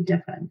drastically be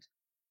different.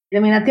 I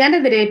mean, at the end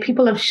of the day,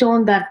 people have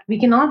shown that we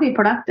can all be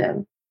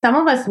productive. Some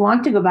of us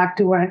want to go back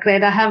to work,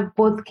 right? I have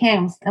both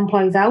camps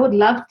employees. I would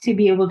love to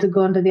be able to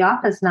go into the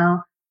office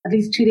now, at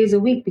least 2 days a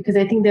week, because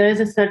I think there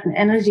is a certain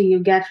energy you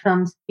get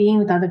from being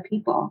with other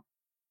people.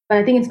 But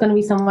I think it's going to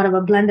be somewhat of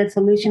a blended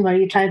solution where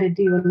you try to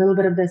do a little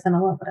bit of this and a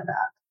little bit of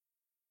that.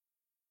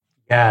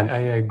 Yeah, I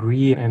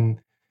agree. And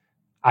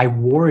I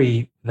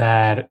worry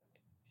that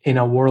in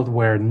a world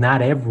where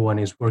not everyone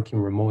is working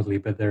remotely,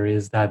 but there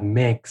is that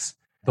mix,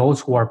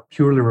 those who are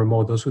purely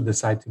remote, those who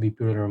decide to be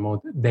purely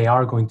remote, they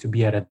are going to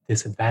be at a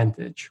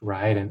disadvantage,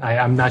 right? And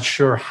I'm not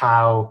sure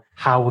how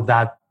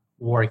that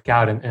work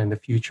out in the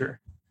future.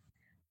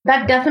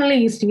 That definitely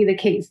used to be the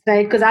case,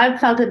 right? Because I've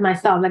felt it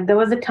myself. Like there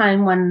was a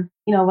time when,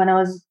 when I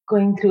was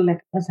going through, like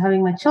I was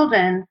having my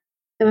children,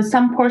 there was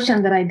some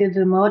portion that I did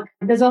remote.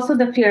 There's also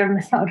the fear of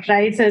missing out,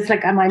 right? So it's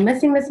like, am I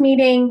missing this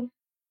meeting?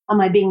 Am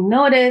I being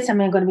noticed?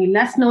 Am I going to be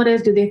less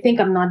noticed? Do they think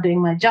I'm not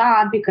doing my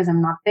job because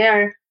I'm not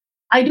there?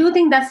 I do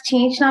think that's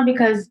changed now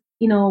because,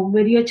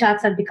 video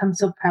chats have become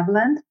so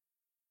prevalent.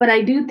 But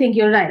I do think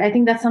you're right. I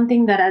think that's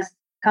something that as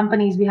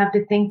companies, we have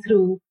to think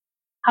through.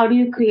 How do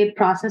you create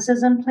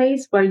processes in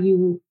place where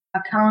you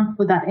account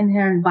for that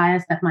inherent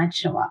bias that might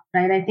show up,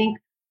 right? I think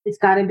it's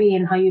got to be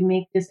in how you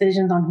make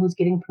decisions on who's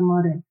getting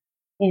promoted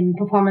in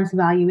performance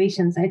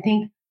evaluations. I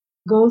think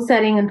goal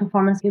setting and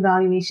performance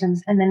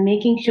evaluations, and then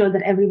making sure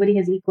that everybody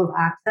has equal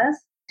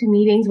access to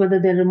meetings, whether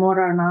they're remote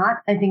or not,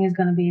 I think is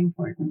going to be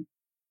important.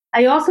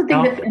 I also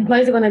think that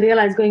employees are going to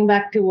realize going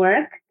back to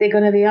work, they're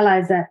going to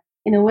realize that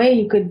in a way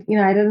you could,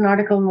 I did an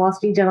article in Wall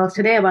Street Journal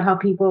today about how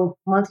people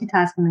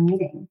multitask in the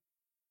meeting.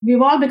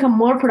 We've all become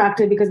more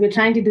productive because we're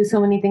trying to do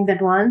so many things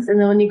at once. And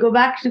then when you going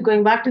back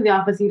to the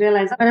office, you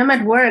realize when I'm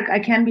at work, I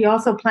can be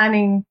also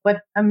planning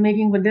what I'm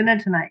making for dinner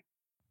tonight.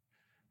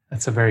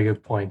 That's a very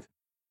good point.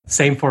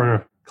 Same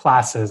for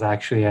classes,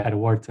 actually, at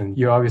Wharton.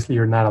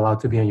 You're not allowed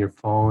to be on your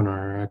phone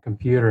or a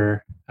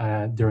computer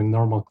during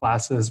normal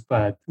classes,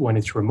 but when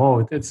it's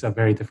remote, it's a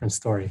very different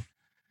story.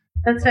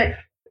 That's right.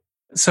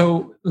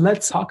 So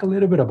let's talk a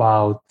little bit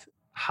about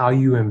how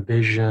you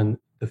envision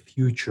the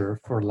future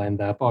for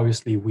Lendup.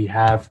 Obviously, we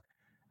have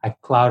a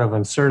cloud of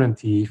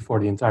uncertainty for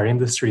the entire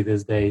industry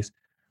these days,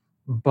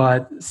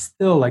 but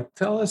still,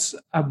 tell us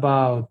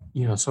about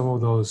some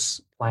of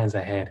those plans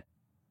ahead.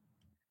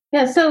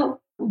 Yeah, so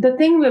the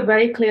thing we're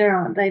very clear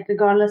on, right,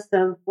 regardless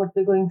of what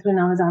we're going through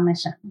now, is our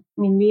mission.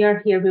 I mean, we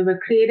are here, we were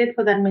created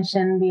for that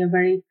mission. We are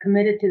very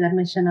committed to that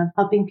mission of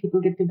helping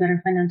people get to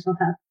better financial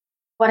health.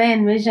 What I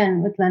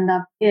envision with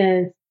Lendup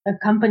is a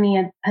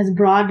company that has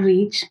broad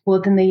reach,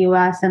 both in the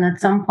US and at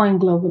some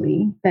point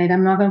globally, right?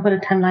 I'm not going to put a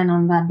timeline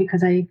on that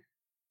because I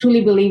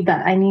truly believe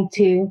that I need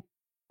to,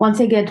 once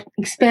I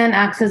expand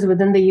access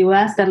within the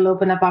US, that'll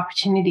open up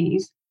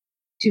opportunities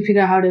to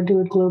figure out how to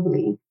do it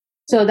globally.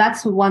 So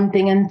that's one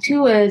thing. And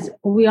two is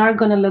we are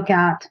going to look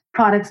at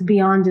products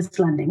beyond just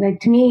lending. Like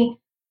to me,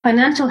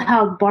 financial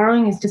health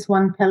borrowing is just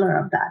one pillar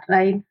of that,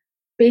 right?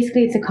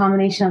 Basically, it's a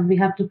combination of we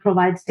have to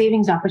provide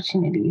savings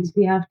opportunities.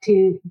 We have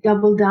to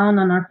double down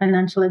on our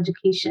financial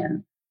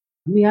education.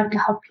 We have to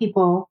help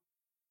people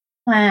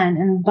plan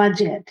and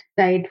budget,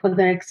 right, for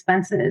their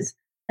expenses.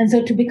 And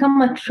so to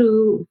become a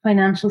true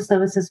financial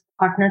services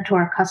partner to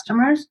our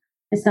customers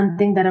is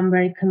something that I'm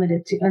very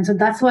committed to. And so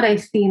that's what I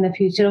see in the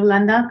future of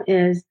Lendup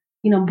is,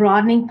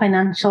 broadening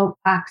financial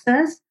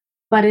access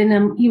but in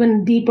an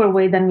even deeper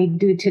way than we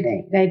do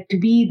today, right? To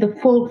be the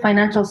full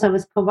financial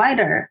service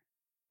provider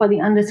for the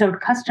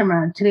underserved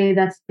customer today,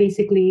 that's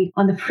basically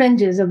on the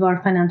fringes of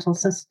our financial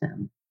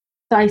system.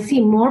 So I see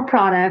more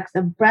products,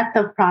 a breadth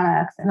of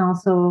products, and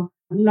also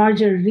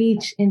larger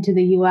reach into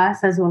the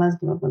US as well as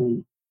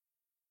globally.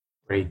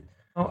 Great.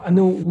 I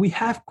know we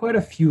have quite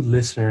a few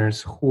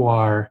listeners who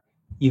are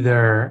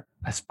either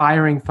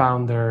aspiring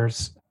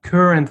founders,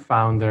 current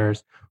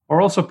founders,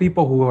 or also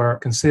people who are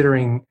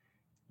considering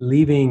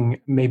leaving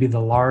maybe the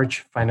large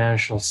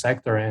financial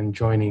sector and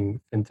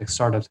joining fintech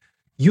startups.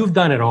 You've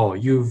done it all.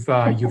 You've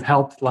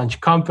helped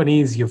launch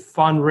companies, you've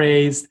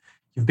fundraised,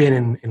 you've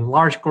been in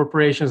large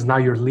corporations. Now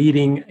you're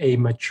leading a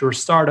mature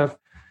startup.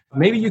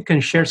 Maybe you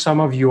can share some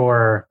of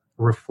your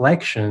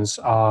reflections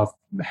of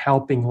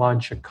helping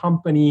launch a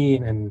company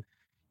and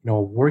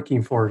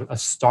working for a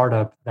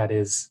startup that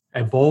is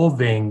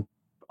evolving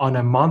on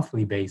a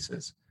monthly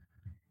basis.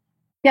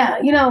 Yeah,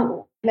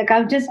 like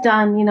I've just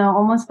done,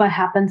 almost by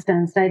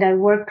happenstance, right?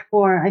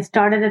 I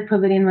started at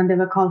Pavilion when they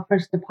were called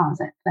First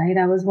Deposit, right?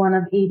 I was one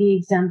of 80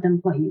 exempt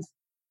employees.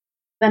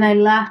 When I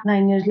left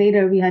 9 years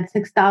later, we had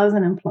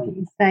 6,000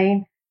 employees,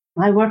 right?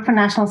 I worked for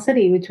National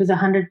City, which was a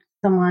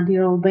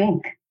 100-some-odd-year-old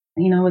bank,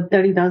 with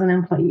 30,000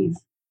 employees.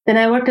 Then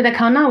I worked at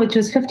AccountNow, which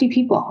was 50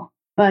 people.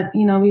 But,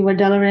 we were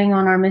delivering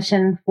on our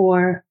mission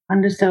for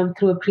underserved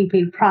through a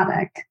prepaid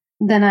product.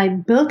 Then I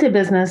built a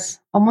business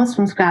almost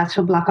from scratch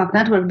for Blackhawk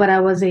Network, but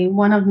I was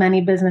one of many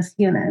business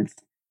units.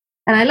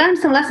 And I learned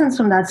some lessons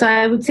from that. So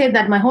I would say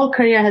that my whole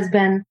career has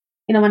been,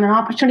 when an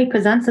opportunity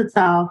presents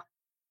itself,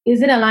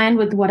 is it aligned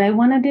with what I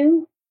want to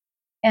do?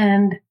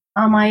 And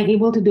am I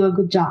able to do a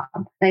good job,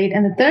 right?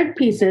 And the third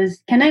piece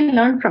is, can I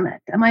learn from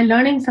it? Am I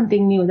learning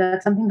something new?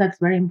 That's something that's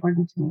very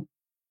important to me.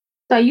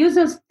 So I use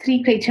those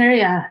three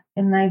criteria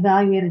when I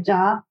evaluate a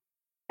job.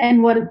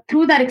 And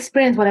through that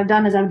experience, what I've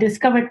done is I've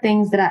discovered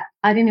things that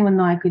I didn't even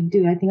know I could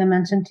do. I think I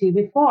mentioned to you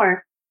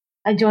before,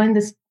 I joined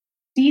this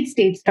seed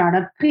stage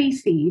startup,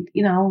 pre-seed.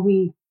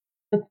 The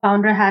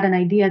founder had an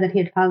idea that he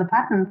had filed a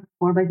patent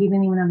for, but he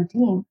didn't even have a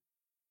team.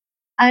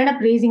 I ended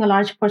up raising a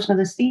large portion of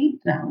the seed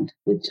round,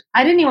 which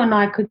I didn't even know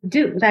I could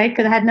do, right?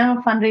 Because I had never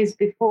fundraised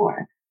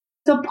before.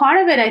 So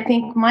part of it, I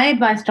think my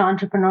advice to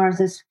entrepreneurs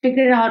is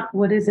figure out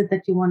what is it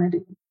that you want to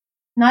do.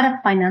 Not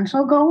a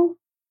financial goal,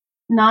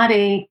 not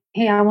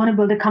hey, I want to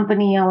build a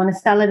company, I want to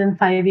sell it in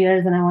 5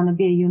 years, and I want to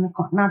be a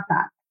unicorn. Not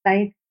that,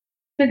 right?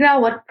 Figure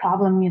out what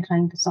problem you're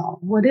trying to solve.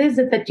 What is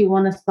it that you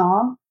want to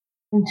solve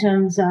in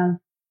terms of,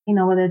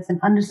 whether it's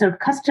an underserved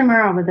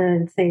customer or whether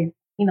it's a,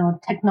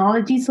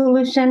 technology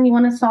solution you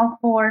want to solve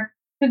for.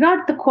 Figure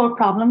out the core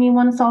problem you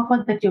want to solve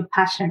for that you're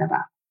passionate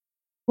about.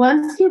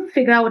 Once you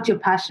figure out what you're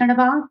passionate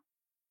about,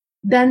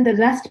 then the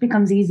rest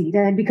becomes easy,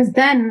 right? Because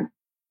then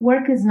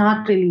work is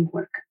not really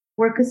work.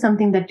 Work is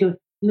something that you're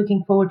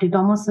looking forward to. It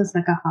almost is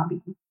like a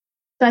hobby.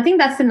 So I think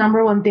that's the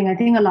number one thing. I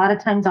think a lot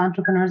of times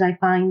entrepreneurs, I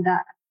find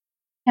that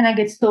can I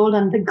get sold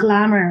on the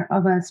glamour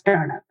of a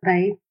startup,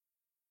 right?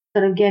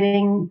 Sort of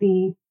getting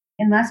the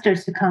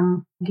investors to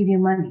come give you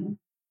money.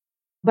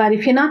 But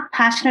if you're not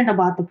passionate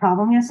about the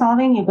problem you're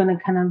solving, you're going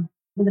to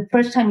the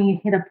first time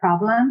you hit a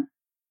problem,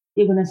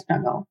 you're going to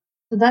struggle.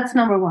 So that's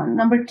number one.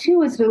 Number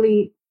two is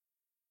really,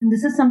 and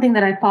this is something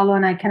that I follow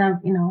and I kind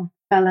of,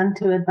 fell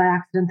into it by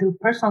accident through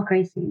personal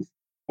crises,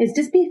 is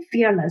just be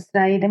fearless,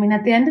 right? I mean,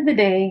 at the end of the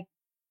day,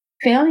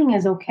 failing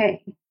is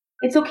okay.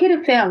 It's okay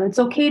to fail. It's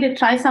okay to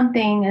try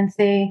something and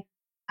say,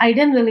 I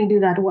didn't really do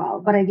that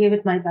well, but I gave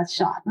it my best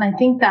shot. And I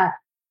think that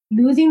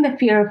losing the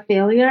fear of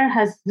failure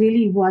has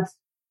really what's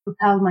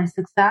propelled my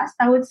success,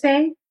 I would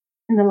say,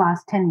 in the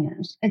last 10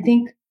 years. I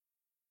think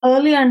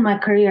earlier in my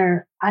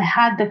career, I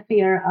had the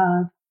fear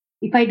of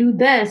if I do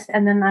this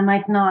and then I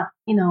might not,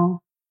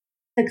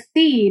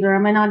 succeed, or I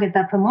might not get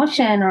that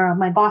promotion, or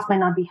my boss might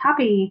not be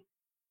happy.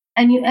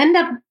 And you end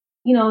up,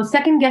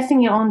 second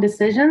guessing your own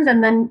decisions,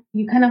 and then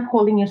you kind of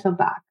holding yourself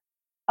back.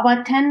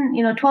 About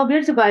 12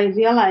 years ago, I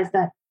realized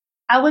that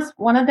I was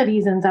one of the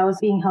reasons I was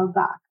being held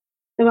back.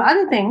 There were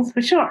other things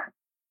for sure.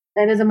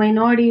 That as a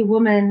minority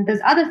woman,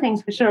 there's other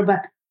things for sure,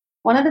 but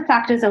one of the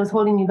factors that was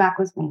holding me back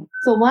was me.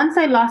 So once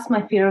I lost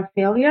my fear of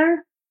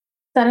failure,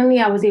 suddenly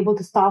I was able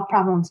to solve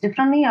problems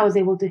differently. I was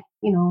able to,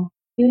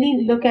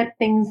 really look at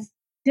things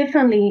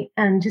differently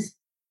and just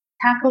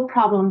tackle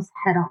problems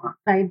head on,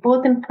 right?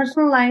 Both in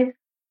personal life,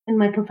 in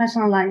my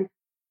professional life.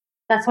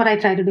 That's what I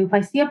try to do. If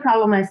I see a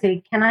problem, I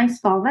say, can I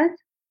solve it?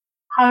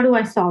 How do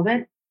I solve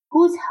it?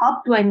 Whose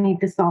help do I need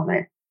to solve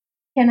it?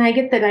 Can I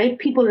get the right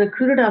people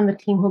recruited on the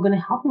team who are going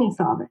to help me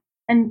solve it?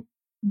 And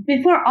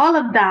before all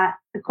of that,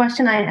 the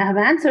question I have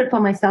answered for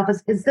myself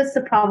is this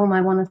the problem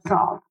I want to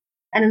solve?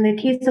 And in the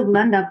case of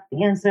LendUp,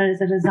 the answer is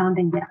a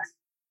resounding yes.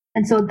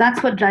 And so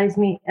that's what drives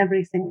me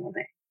every single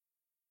day.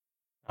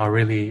 Oh,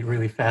 really,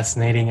 really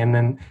fascinating. And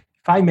then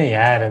if I may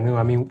add,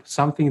 I mean,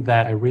 something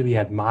that I really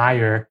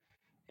admire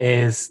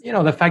is,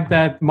 the fact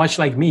that much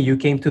like me, you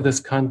came to this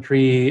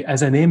country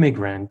as an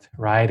immigrant,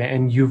 right?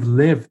 And you've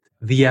lived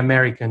the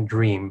American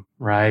dream,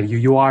 right?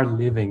 You are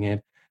living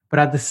it. But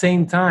at the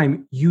same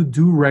time, you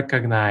do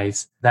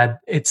recognize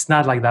that it's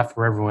not like that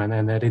for everyone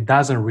and that it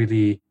doesn't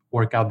really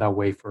work out that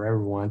way for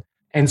everyone.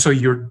 And so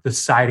you're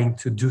deciding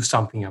to do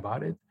something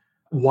about it.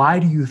 Why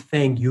do you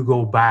think you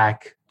go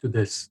back to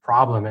this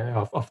problem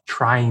of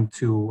trying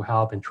to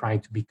help and trying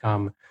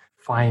to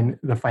find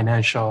the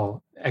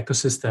financial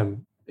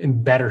ecosystem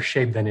in better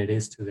shape than it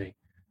is today?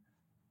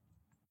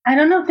 I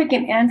don't know if I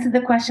can answer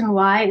the question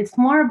why. It's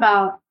more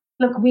about,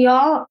 look, we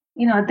all,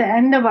 at the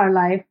end of our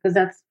life, because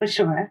that's for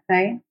sure,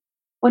 right?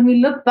 When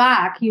we look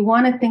back, you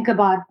want to think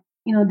about,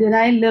 did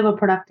I live a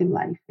productive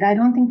life? I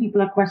don't think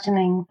people are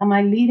questioning, am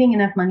I leaving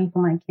enough money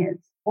for my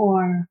kids?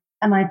 Or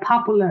am I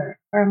popular?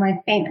 Or am I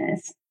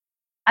famous?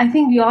 I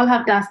think we all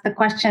have to ask the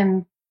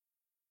question,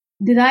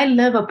 did I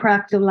live a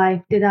productive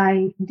life? Did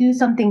I do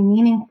something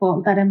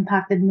meaningful that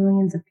impacted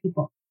millions of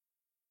people?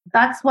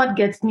 That's what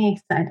gets me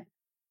excited.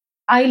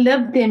 I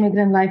lived the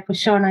immigrant life for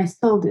sure, and I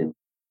still do.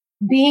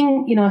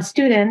 Being, a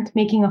student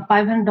making a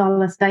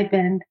 $500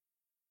 stipend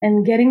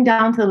and getting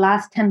down to the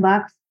last $10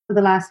 for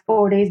the last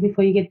 4 days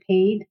before you get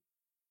paid.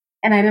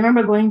 And I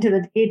remember going to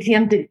the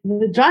ATM to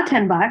withdraw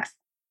 $10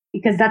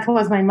 because that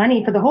was my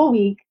money for the whole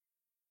week.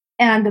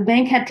 And the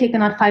bank had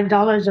taken out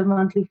 $5 of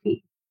monthly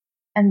fee.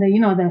 And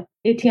the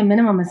ATM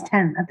minimum is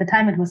 10. At the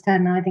time it was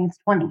 10. Now I think it's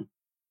 20.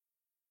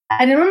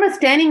 I remember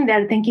standing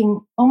there thinking,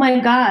 oh my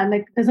God,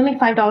 like there's only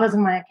 $5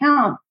 in my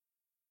account.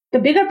 The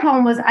bigger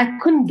problem was I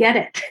couldn't get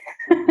it.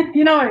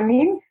 You know what I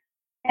mean?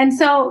 And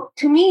so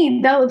to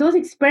me, those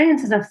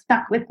experiences have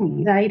stuck with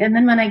me, right? And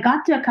then when I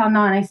got to Account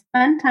Now and I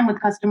spent time with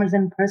customers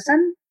in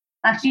person,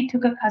 actually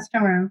took a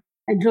customer,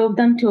 I drove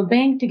them to a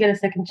bank to get a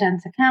second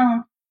chance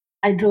account.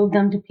 I drove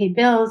them to pay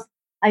bills.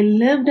 I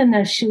lived in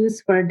their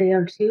shoes for a day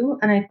or two.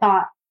 And I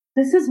thought,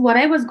 this is what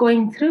I was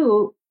going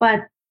through,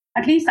 but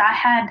at least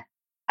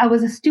I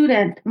was a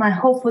student. My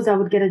hope was I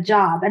would get a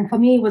job. And for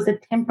me, it was a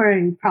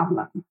temporary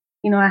problem.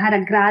 I had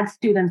a grad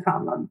student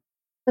problem.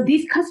 But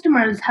these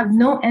customers have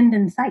no end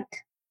in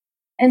sight.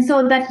 And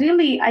so that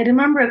really, I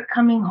remember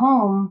coming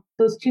home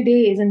those 2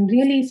 days and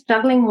really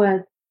struggling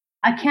with,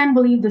 I can't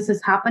believe this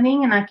is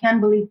happening and I can't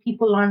believe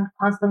people aren't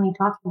constantly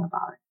talking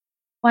about it.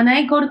 When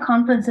I go to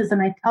conferences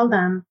and I tell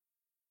them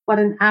what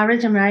an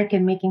average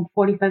American making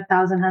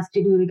 $45,000 has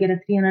to do to get a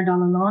 $300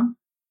 loan,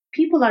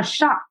 people are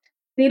shocked.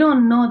 They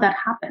don't know that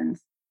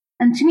happens.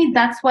 And to me,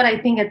 that's what I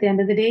think at the end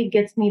of the day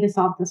gets me to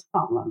solve this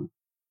problem.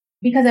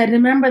 Because I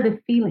remember the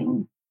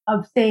feeling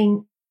of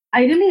saying,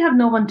 I really have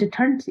no one to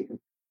turn to.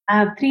 I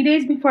have 3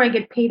 days before I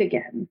get paid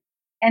again.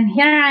 And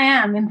here I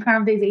am in front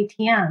of this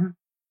ATM.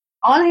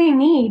 All I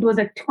need was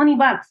like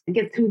 $20 to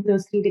get through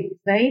those 3 days,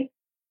 right?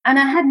 And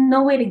I had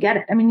no way to get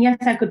it. I mean, yes,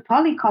 I could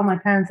probably call my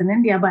parents in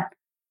India, but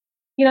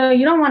you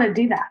don't want to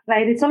do that,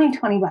 right? It's only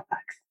 $20.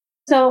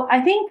 So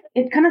I think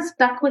it kind of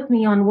stuck with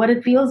me on what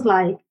it feels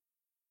like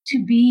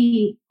to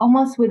be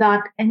almost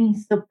without any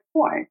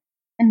support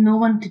and no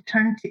one to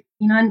turn to.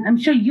 And I'm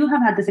sure you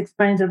have had this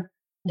experience of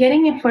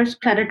getting your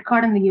first credit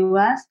card in the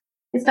US.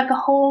 It's like a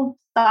whole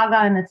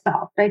saga in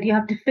itself, right? You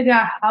have to figure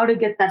out how to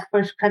get that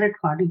first credit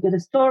card. You get a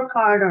store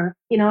card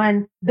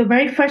and the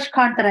very first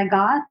card that I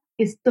got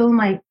is still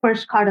my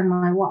first card in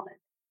my wallet.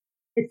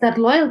 It's that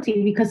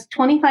loyalty because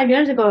 25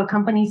 years ago, a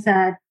company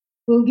said,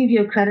 we'll give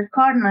you a credit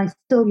card, and I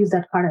still use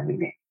that card every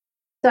day.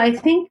 So I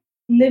think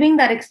living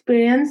that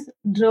experience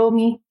drove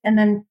me, and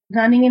then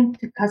running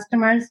into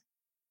customers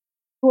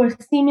who are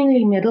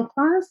seemingly middle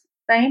class,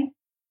 right?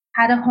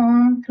 Had a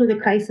home through the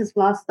crisis,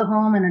 lost the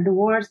home and a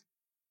divorce.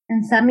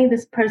 And suddenly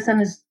this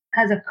person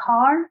has a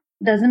car,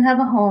 doesn't have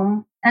a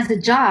home, has a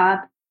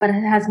job, but it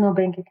has no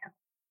bank account.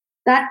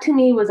 That to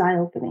me was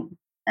eye-opening.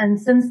 And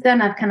since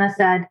then, I've kind of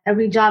said,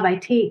 every job I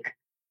take,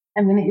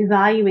 I'm going to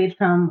evaluate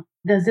from,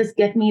 does this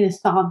get me to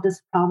solve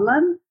this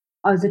problem?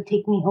 Or does it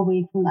take me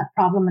away from that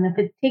problem? And if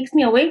it takes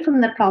me away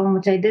from that problem,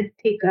 which I did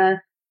take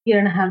a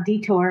 1.5-year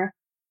detour,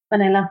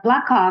 when I left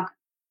Blackhawk,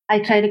 I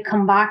try to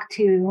come back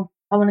to,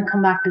 I want to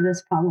come back to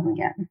this problem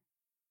again.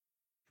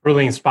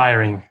 Really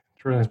inspiring.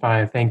 Truly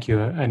inspiring. Thank you,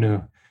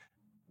 Anu.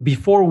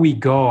 Before we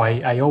go,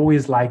 I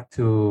always like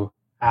to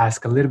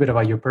ask a little bit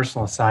about your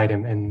personal side,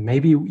 and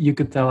maybe you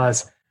could tell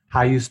us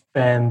how you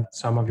spend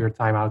some of your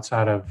time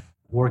outside of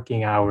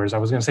working hours. I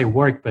was going to say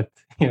work, but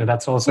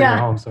that's also your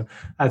home. So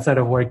outside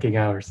of working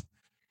hours.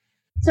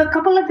 So a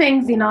couple of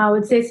things, I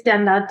would say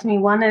stand out to me.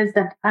 One is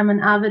that I'm an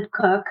avid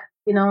cook.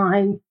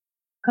 I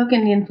cook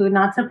Indian food,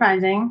 not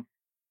surprising,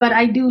 but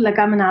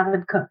I'm an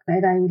avid cook,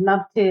 right? I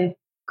love to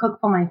cook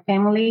for my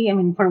family. I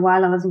mean, for a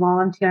while I was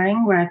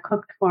volunteering where I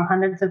cooked for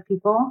hundreds of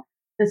people.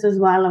 This was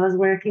while I was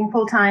working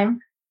full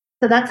time.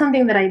 So that's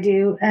something that I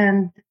do.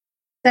 And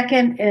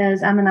second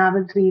is I'm an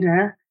avid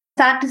reader.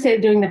 Sad to say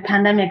during the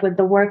pandemic with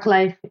the work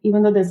life,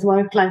 even though there's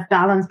work-life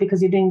balance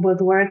because you're doing both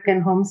work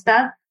and home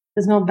stuff,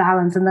 there's no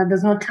balance and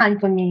there's no time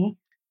for me.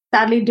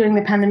 Sadly, during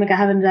the pandemic, I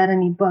haven't read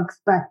any books,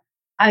 but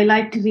I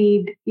like to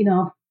read,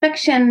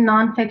 fiction,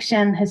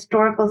 nonfiction,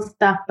 historical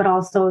stuff, but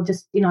also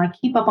just, I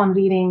keep up on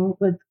reading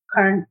with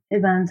current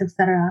events,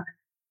 etc.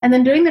 And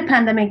then during the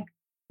pandemic,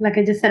 like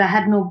I just said, I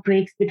had no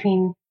breaks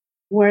between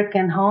work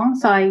and home.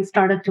 So I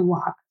started to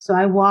walk. So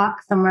I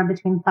walk somewhere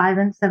between 5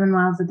 and 7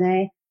 miles a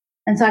day.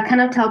 And so I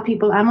kind of tell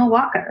people I'm a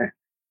walker.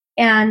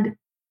 And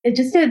it's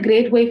just a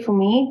great way for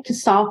me to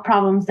solve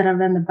problems that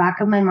are in the back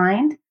of my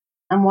mind.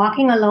 I'm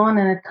walking alone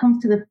and it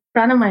comes to the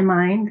front of my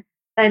mind.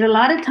 Right? A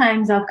lot of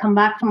times I'll come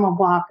back from a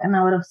walk and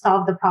I would have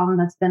solved the problem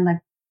that's been like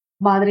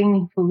bothering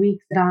me for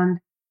weeks around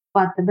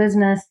about the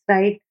business,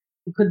 right?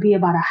 It could be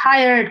about a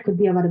hire. It could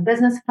be about a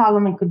business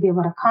problem. It could be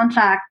about a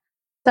contract.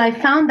 So I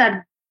found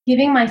that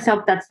giving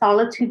myself that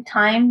solitude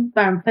time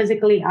where I'm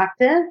physically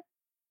active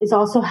is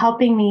also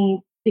helping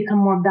me become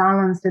more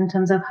balanced in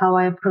terms of how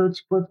I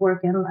approach both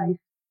work and life.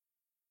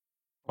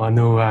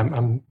 Anu,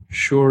 I'm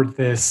sure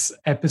this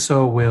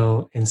episode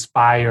will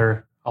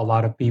inspire a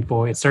lot of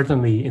people. It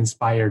certainly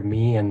inspired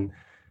me, and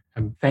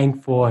I'm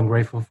thankful and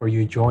grateful for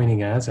you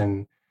joining us.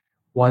 And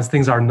once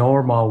things are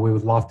normal, we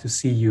would love to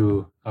see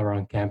you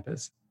around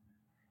campus.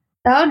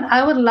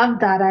 I would love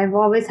that. I've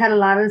always had a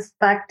lot of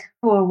respect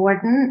for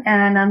Wharton,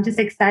 and I'm just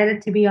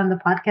excited to be on the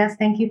podcast.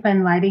 Thank you for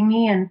inviting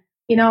me. And,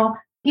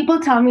 people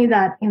tell me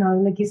that,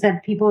 like you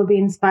said, people will be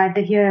inspired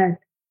to hear it.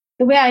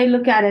 The way I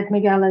look at it,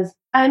 Miguel, is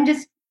I'm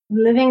just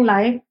living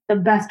life the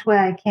best way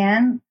I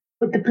can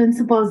with the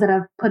principles that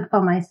I've put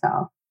for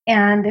myself.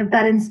 And if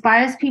that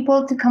inspires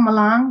people to come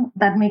along,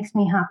 that makes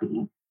me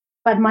happy.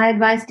 But my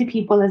advice to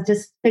people is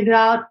just figure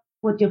out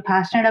what you're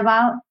passionate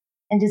about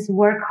and just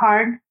work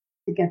hard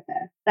to get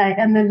there, right?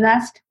 And the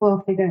rest will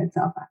figure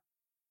itself out.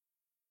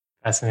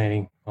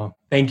 Fascinating. Well,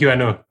 thank you,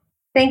 Anu.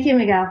 Thank you,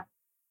 Miguel.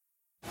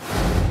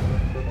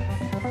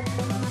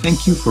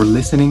 Thank you for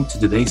listening to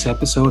today's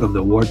episode of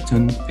the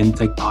Wharton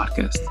FinTech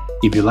Podcast.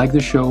 If you like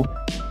the show,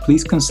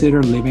 please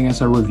consider leaving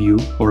us a review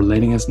or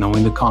letting us know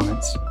in the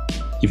comments.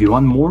 If you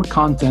want more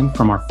content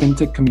from our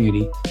FinTech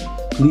community,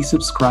 please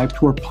subscribe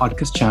to our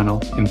podcast channel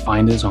and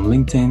find us on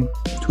LinkedIn,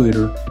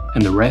 Twitter,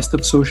 and the rest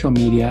of social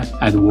media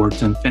at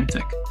Wharton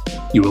FinTech.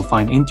 You will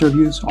find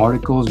interviews,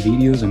 articles,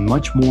 videos, and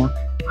much more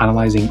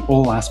analyzing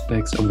all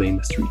aspects of the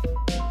industry.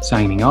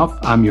 Signing off,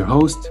 I'm your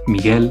host,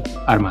 Miguel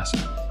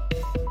Armaza.